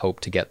cards and then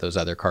hope to get those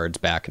other cards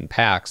back in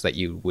packs that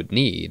you would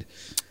need.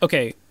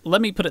 Okay,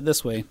 let me put it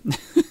this way.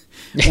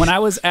 When I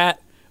was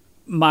at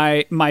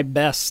my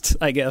best,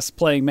 I guess,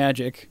 playing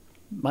Magic,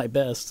 my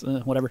best,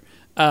 whatever,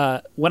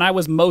 when I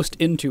was most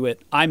into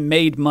it, I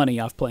made money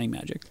off playing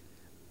Magic.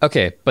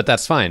 Okay, but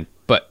that's fine.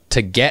 But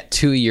to get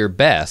to your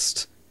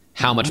best,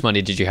 how much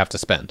money did you have to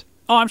spend?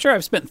 Oh, I'm sure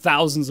I've spent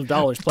thousands of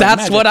dollars playing Magic.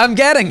 That's what I'm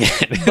getting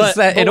at. But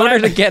in order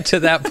to get to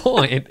that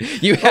point,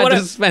 you had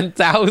to spend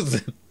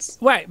thousands.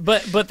 Right,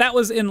 but that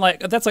was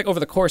that's like over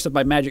the course of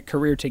my Magic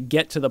career to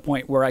get to the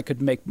point where I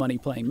could make money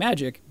playing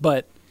Magic,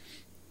 but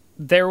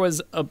there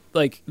was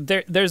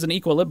there's an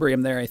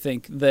equilibrium there. I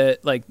think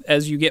that like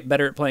as you get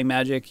better at playing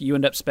Magic, you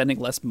end up spending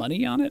less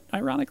money on it.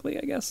 Ironically,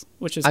 I guess,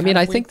 which is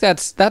I think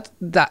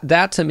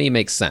that to me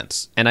makes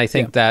sense, and I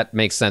think that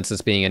makes sense as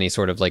being any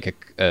sort of like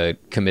a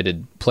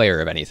committed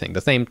player of anything.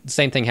 The same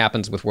thing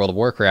happens with World of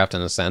Warcraft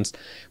in a sense,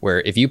 where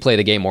if you play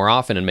the game more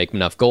often and make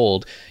enough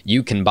gold,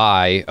 you can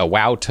buy a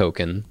WoW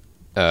token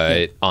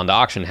on the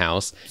auction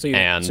house, so you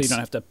don't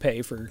have to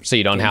pay for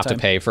to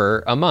pay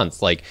for a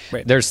month. Like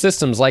there's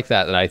systems like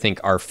that I think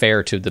are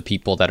fair to the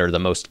people that are the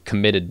most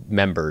committed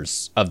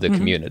members of the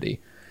community.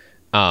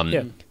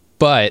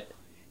 But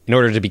in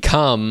order to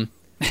become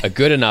a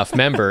good enough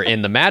member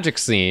in the Magic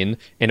scene,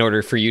 in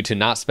order for you to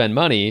not spend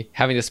money,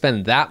 having to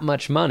spend that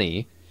much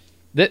money,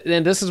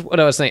 and this is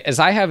what I was saying, is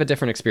I have a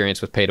different experience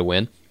with pay to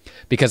win.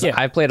 because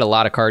I've played a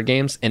lot of card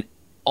games, and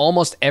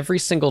almost every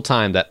single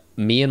time that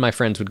me and my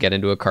friends would get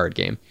into a card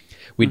game,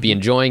 we'd be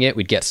enjoying it.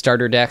 We'd get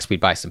starter decks. We'd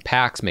buy some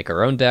packs, make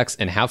our own decks,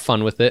 and have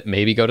fun with it.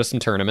 Maybe go to some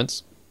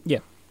tournaments. Yeah.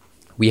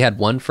 We had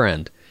one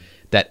friend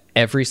that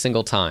every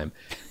single time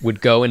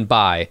would go and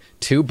buy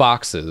 2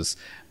 boxes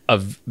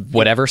of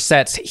whatever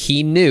sets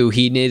he knew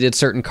he needed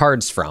certain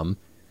cards from.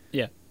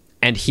 Yeah.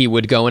 And he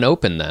would go and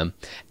open them.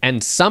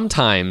 And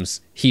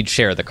sometimes he'd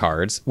share the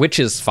cards, which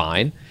is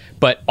fine.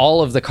 But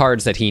all of the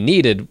cards that he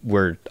needed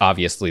were,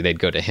 obviously, they'd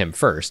go to him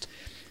first.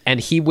 And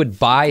he would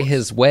buy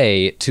his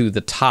way to the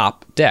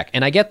top deck.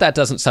 And I get that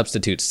doesn't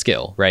substitute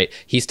skill, right?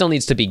 He still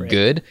needs to be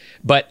good,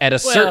 but at a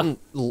certain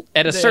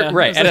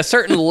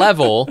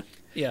level,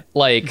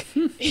 like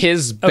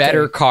his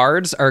better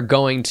cards are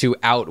going to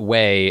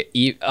outweigh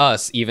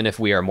us, even if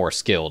we are more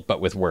skilled, but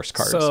with worse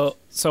cards.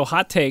 So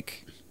hot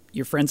take.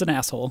 Your friend's an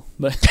asshole,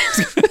 but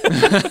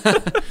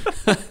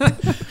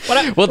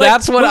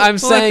that's what I'm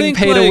saying.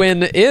 Pay to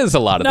win is a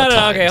lot of the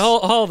time. Okay,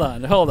 hold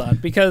on,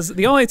 because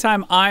the only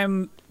time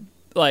I'm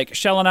like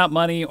shelling out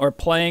money or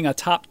playing a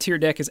top tier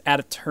deck is at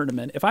a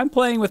tournament. If I'm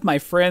playing with my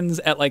friends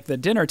at like the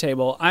dinner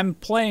table, I'm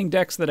playing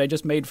decks that I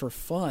just made for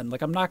fun.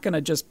 Like I'm not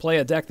gonna just play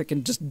a deck that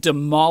can just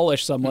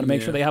demolish someone and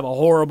make sure they have a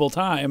horrible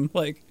time.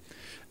 Like,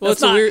 well,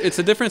 it's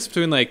a difference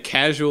between like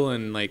casual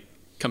and like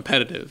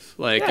competitive.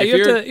 Like if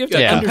you're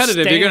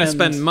competitive, you're going to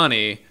spend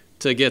money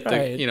to get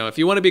the, if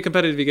you want to be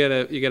competitive,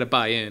 you gotta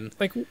buy in.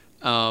 Like,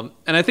 and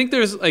I think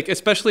there's like,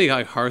 especially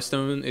like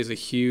Hearthstone is a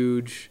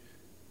huge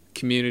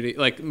community.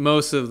 Like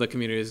most of the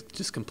community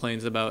just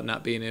complains about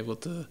not being able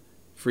to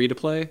free to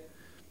play.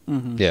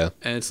 Mm-hmm. Yeah.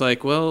 And it's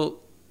like, well,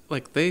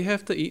 like they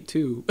have to eat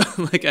too.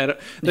 Like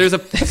there's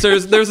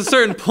a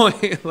certain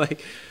point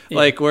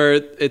like where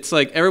it's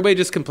like everybody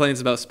just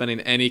complains about spending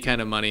any kind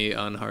of money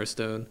on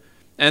Hearthstone.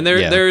 And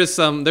there's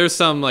some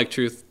like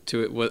truth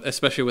to it,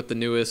 especially with the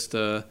newest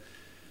Jaina.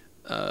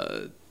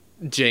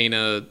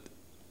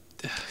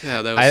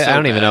 Yeah, that was I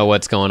don't even know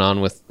what's going on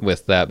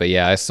with that, but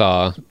I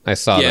saw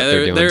that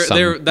they're doing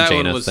some that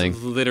Jaina one was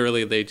thing.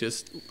 Literally they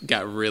just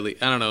got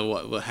really, I don't know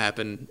what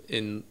happened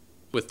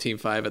with Team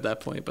 5 at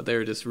that point, but they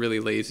were just really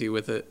lazy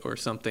with it or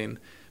something.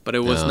 But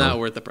it was not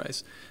worth the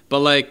price. But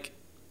like,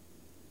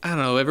 I don't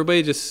know,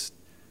 everybody just.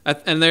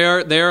 And they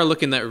are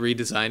looking at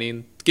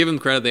redesigning. Give them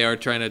credit; they are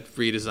trying to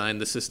redesign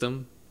the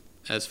system,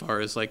 as far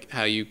as like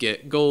how you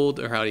get gold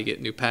or how you get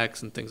new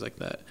packs and things like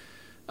that.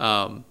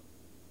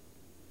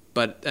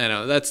 But I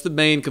know that's the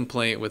main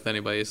complaint with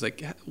anybody is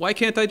like, why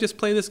can't I just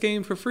play this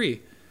game for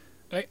free?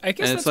 I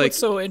guess that's what's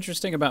so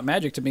interesting about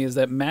Magic to me is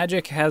that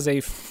Magic has a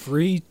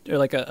free or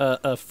like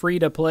a free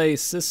to play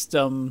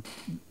system.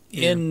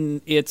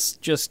 In it's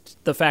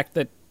just the fact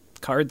that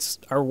cards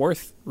are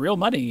worth real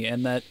money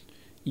and that.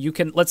 You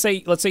can let's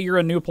say you're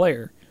a new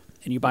player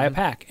and you buy a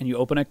pack and you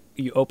open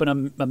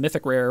a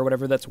mythic rare or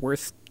whatever that's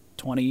worth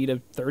 $20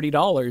 to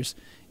 $30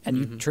 and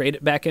you trade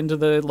it back into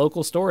the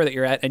local store that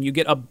you're at and you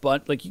get a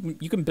bunch like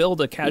you can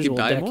build a casual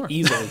deck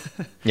easily.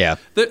 Yeah.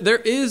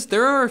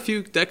 There are a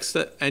few decks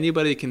that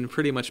anybody can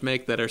pretty much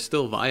make that are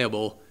still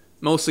viable,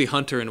 mostly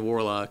Hunter and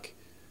Warlock.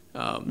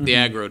 The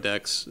aggro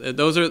decks.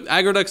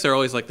 Aggro decks are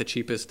always like the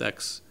cheapest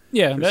decks.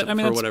 Yeah, that's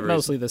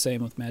mostly the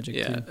same with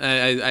Magic, too.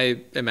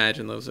 I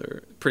imagine those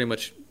are pretty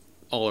much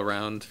all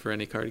around for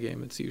any card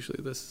game. It's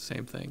usually the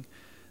same thing.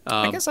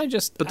 I guess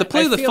But to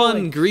play the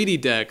fun, greedy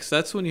decks,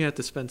 that's when you have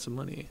to spend some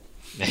money.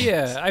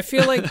 Yeah, I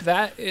feel like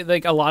that.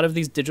 Like a lot of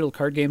these digital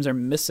card games are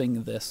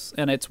missing this,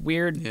 and it's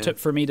weird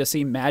for me to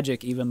see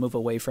Magic even move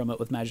away from it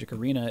with Magic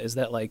Arena. Is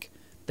that like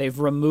they've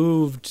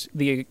removed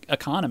the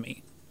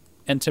economy,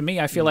 and to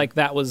me, I feel like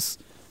that was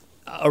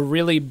a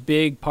really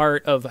big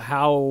part of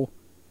how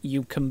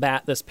you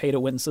combat this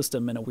pay-to-win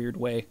system in a weird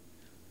way.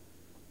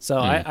 So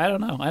I don't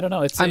know.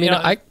 It's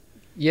I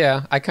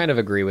kind of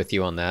agree with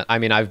you on that. I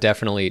mean, I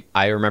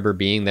remember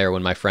being there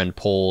when my friend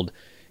pulled,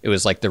 it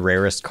was like the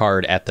rarest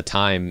card at the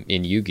time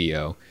in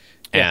Yu-Gi-Oh!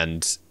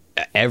 And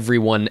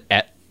everyone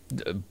at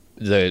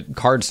the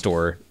card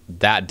store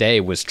that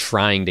day was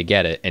trying to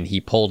get it, and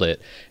he pulled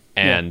it.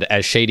 And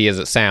as shady as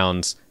it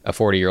sounds, a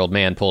 40-year-old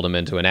man pulled him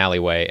into an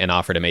alleyway and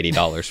offered him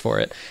 $80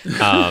 for it.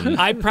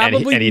 I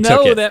probably and he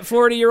know that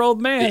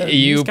 40-year-old man.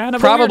 You kind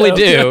of probably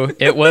do.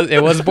 It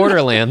was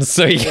Borderlands,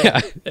 so yeah.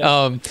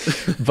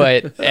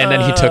 But and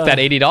then he took that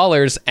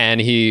 $80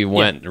 and he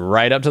went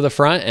right up to the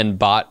front and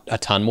bought a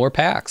ton more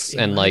packs.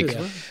 And like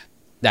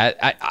that,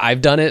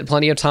 I've done it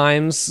plenty of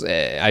times.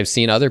 I've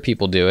seen other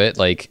people do it.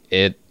 Like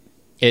it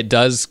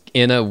does,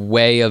 in a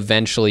way,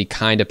 eventually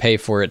kind of pay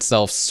for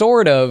itself,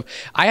 sort of.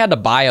 I had to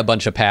buy a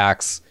bunch of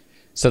packs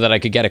so that I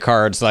could get a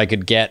card, so I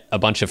could get a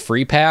bunch of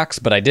free packs,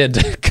 but I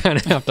did kind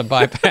of have to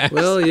buy packs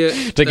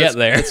to get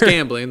there. That's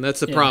gambling.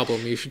 That's a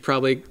problem. You should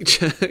probably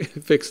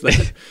fix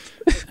that.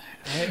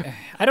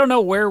 I don't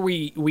know where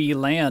we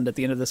land at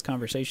the end of this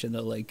conversation,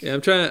 though. Like, I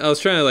was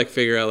trying to like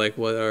figure out like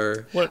what's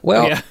thesis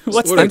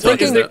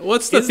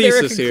the there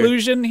a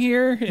conclusion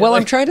here? Well,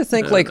 I'm trying to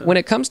think like when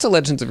it comes to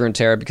Legends of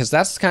Runeterra, because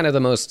that's kind of the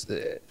most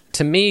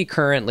to me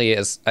currently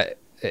is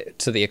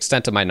to the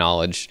extent of my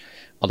knowledge.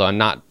 although I'm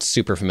not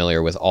super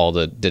familiar with all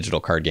the digital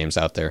card games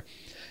out there.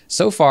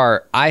 So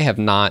far, I have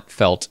not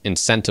felt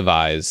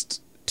incentivized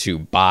to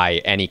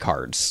buy any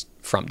cards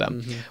from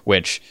them,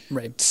 which,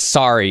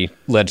 sorry,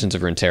 Legends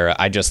of Runeterra,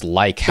 I just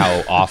like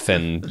how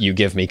often you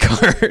give me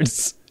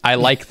cards. I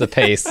like the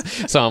pace.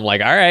 So I'm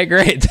like, all right,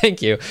 great,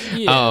 thank you.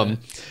 Yeah.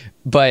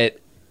 But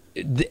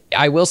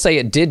I will say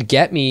it did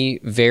get me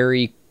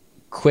very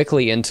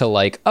quickly into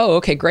like, oh,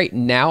 okay, great.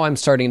 Now I'm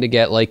starting to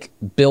get like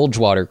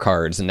Bilgewater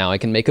cards, and now I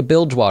can make a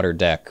Bilgewater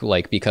deck,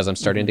 like, because I'm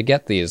starting to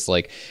get these.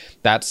 Like,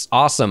 that's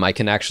awesome. I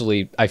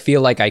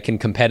feel like I can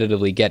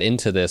competitively get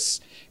into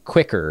this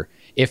quicker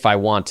if I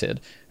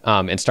wanted,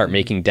 and start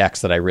making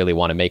decks that I really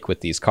want to make with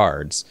these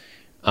cards.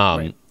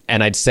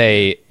 And I'd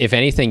say, if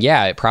anything,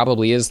 yeah, it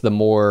probably is the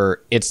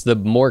more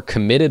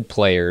committed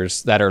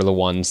players that are the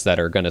ones that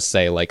are going to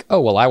say like,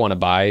 oh, well, I want to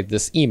buy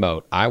this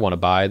emote. I want to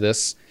buy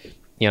this,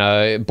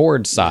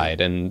 board side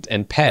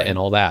and pet and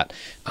all that.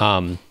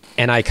 And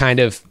I kind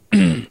of,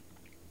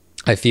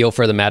 I feel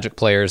for the Magic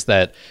players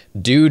that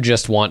do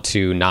just want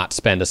to not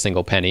spend a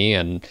single penny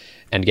and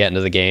get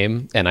into the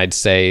game. And I'd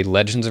say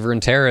Legends of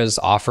Runeterra is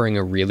offering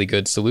a really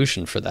good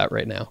solution for that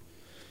right now.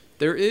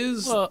 There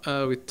is,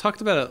 we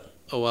talked about it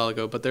a while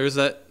ago, but there's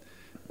that,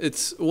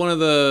 it's one of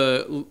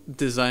the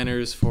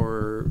designers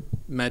for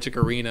Magic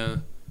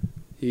Arena.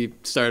 He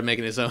started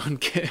making his own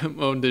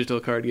digital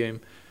card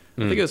game.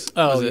 I think it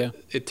was,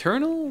 it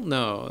Eternal?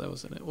 No, that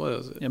wasn't it. What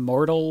was it?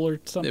 Immortal or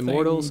something?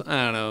 Immortals?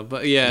 I don't know.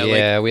 But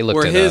yeah, we looked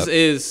where it his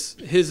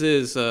up. his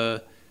is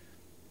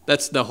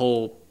that's the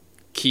whole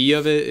key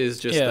of it, is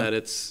just that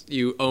it's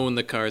you own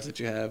the cards that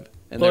you have.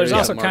 And well, there's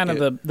also kind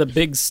of the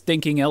big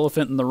stinking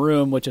elephant in the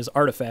room, which is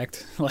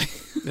Artifact. Like,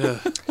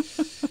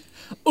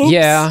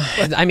 yeah,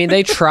 I mean,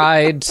 they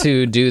tried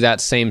to do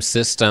that same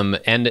system,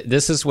 and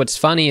this is what's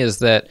funny is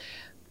that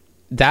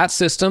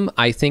system,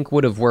 I think,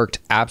 would have worked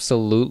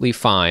absolutely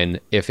fine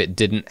if it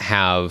didn't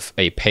have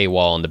a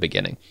paywall in the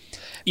beginning.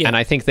 Yeah. And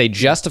I think they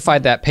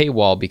justified that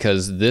paywall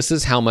because this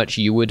is how much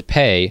you would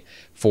pay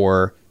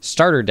for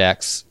starter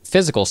decks,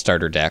 physical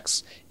starter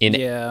decks in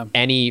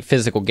any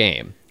physical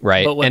game,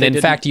 right? And in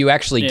fact, you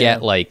actually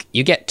get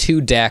you get 2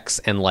 decks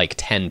and like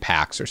 10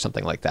 packs or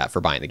something like that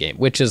for buying the game,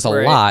 which is a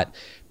lot,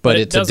 but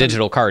it's a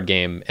digital card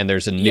game, and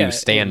there's a new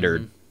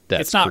standard.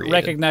 It's not created.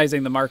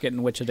 Recognizing the market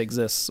in which it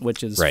exists,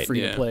 which is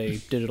free to play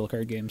digital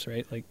card games,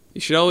 right? Like,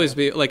 you should always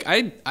be like,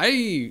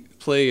 I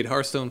played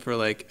Hearthstone for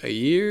like a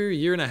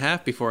year and a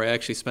half before I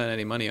actually spent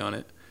any money on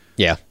it.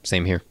 Yeah,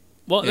 same here.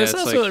 Well, it's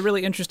also a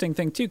really interesting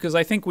thing too, because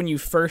I think when you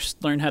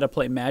first learn how to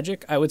play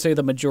Magic, I would say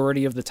the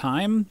majority of the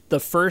time, the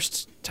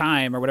first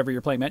time or whatever you're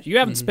playing Magic, you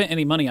haven't spent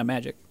any money on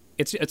Magic.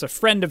 It's a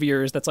friend of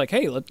yours that's like,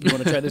 hey, you want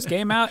to try this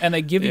game out, and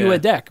they give you a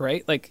deck,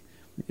 right? Like,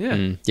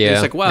 it's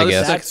like, wow,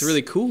 this deck's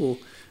really cool.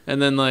 And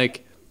then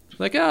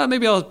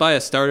maybe I'll buy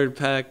a starter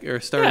pack or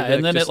a starter deck.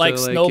 And then it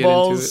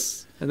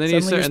snowballs. And then you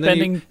start, and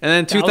then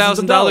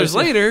 $2,000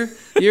 later,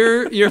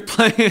 you're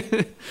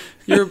playing,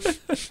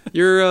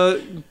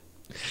 you're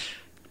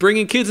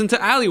bringing kids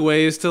into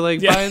alleyways to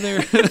buy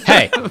their.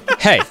 hey,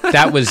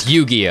 that was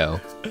Yu-Gi-Oh!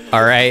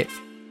 All right.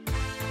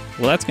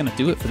 Well, that's going to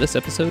do it for this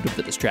episode of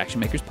the Distraction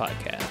Makers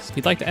podcast. If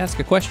you'd like to ask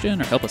a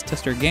question or help us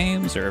test our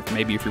games, or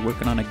maybe if you're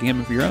working on a game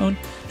of your own,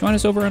 join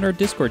us over on our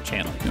Discord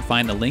channel. You can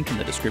find the link in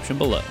the description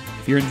below.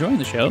 If you're enjoying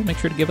the show, make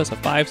sure to give us a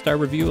 5-star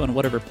review on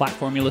whatever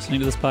platform you're listening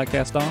to this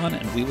podcast on,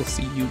 and we will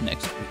see you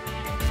next week.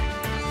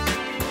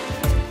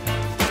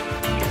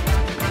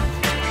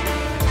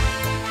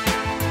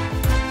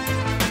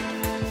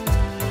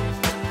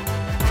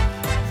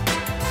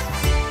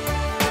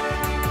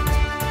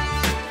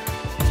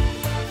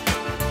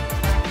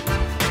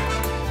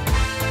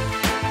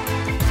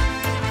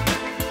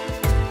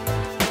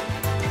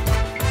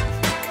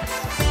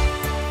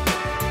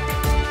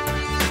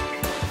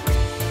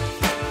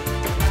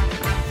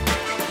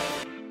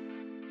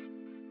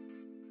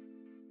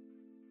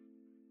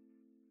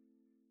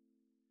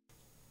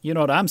 You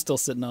know what I'm still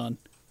sitting on?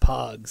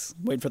 Pogs.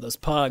 Wait for those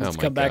Pogs to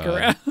come back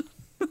around.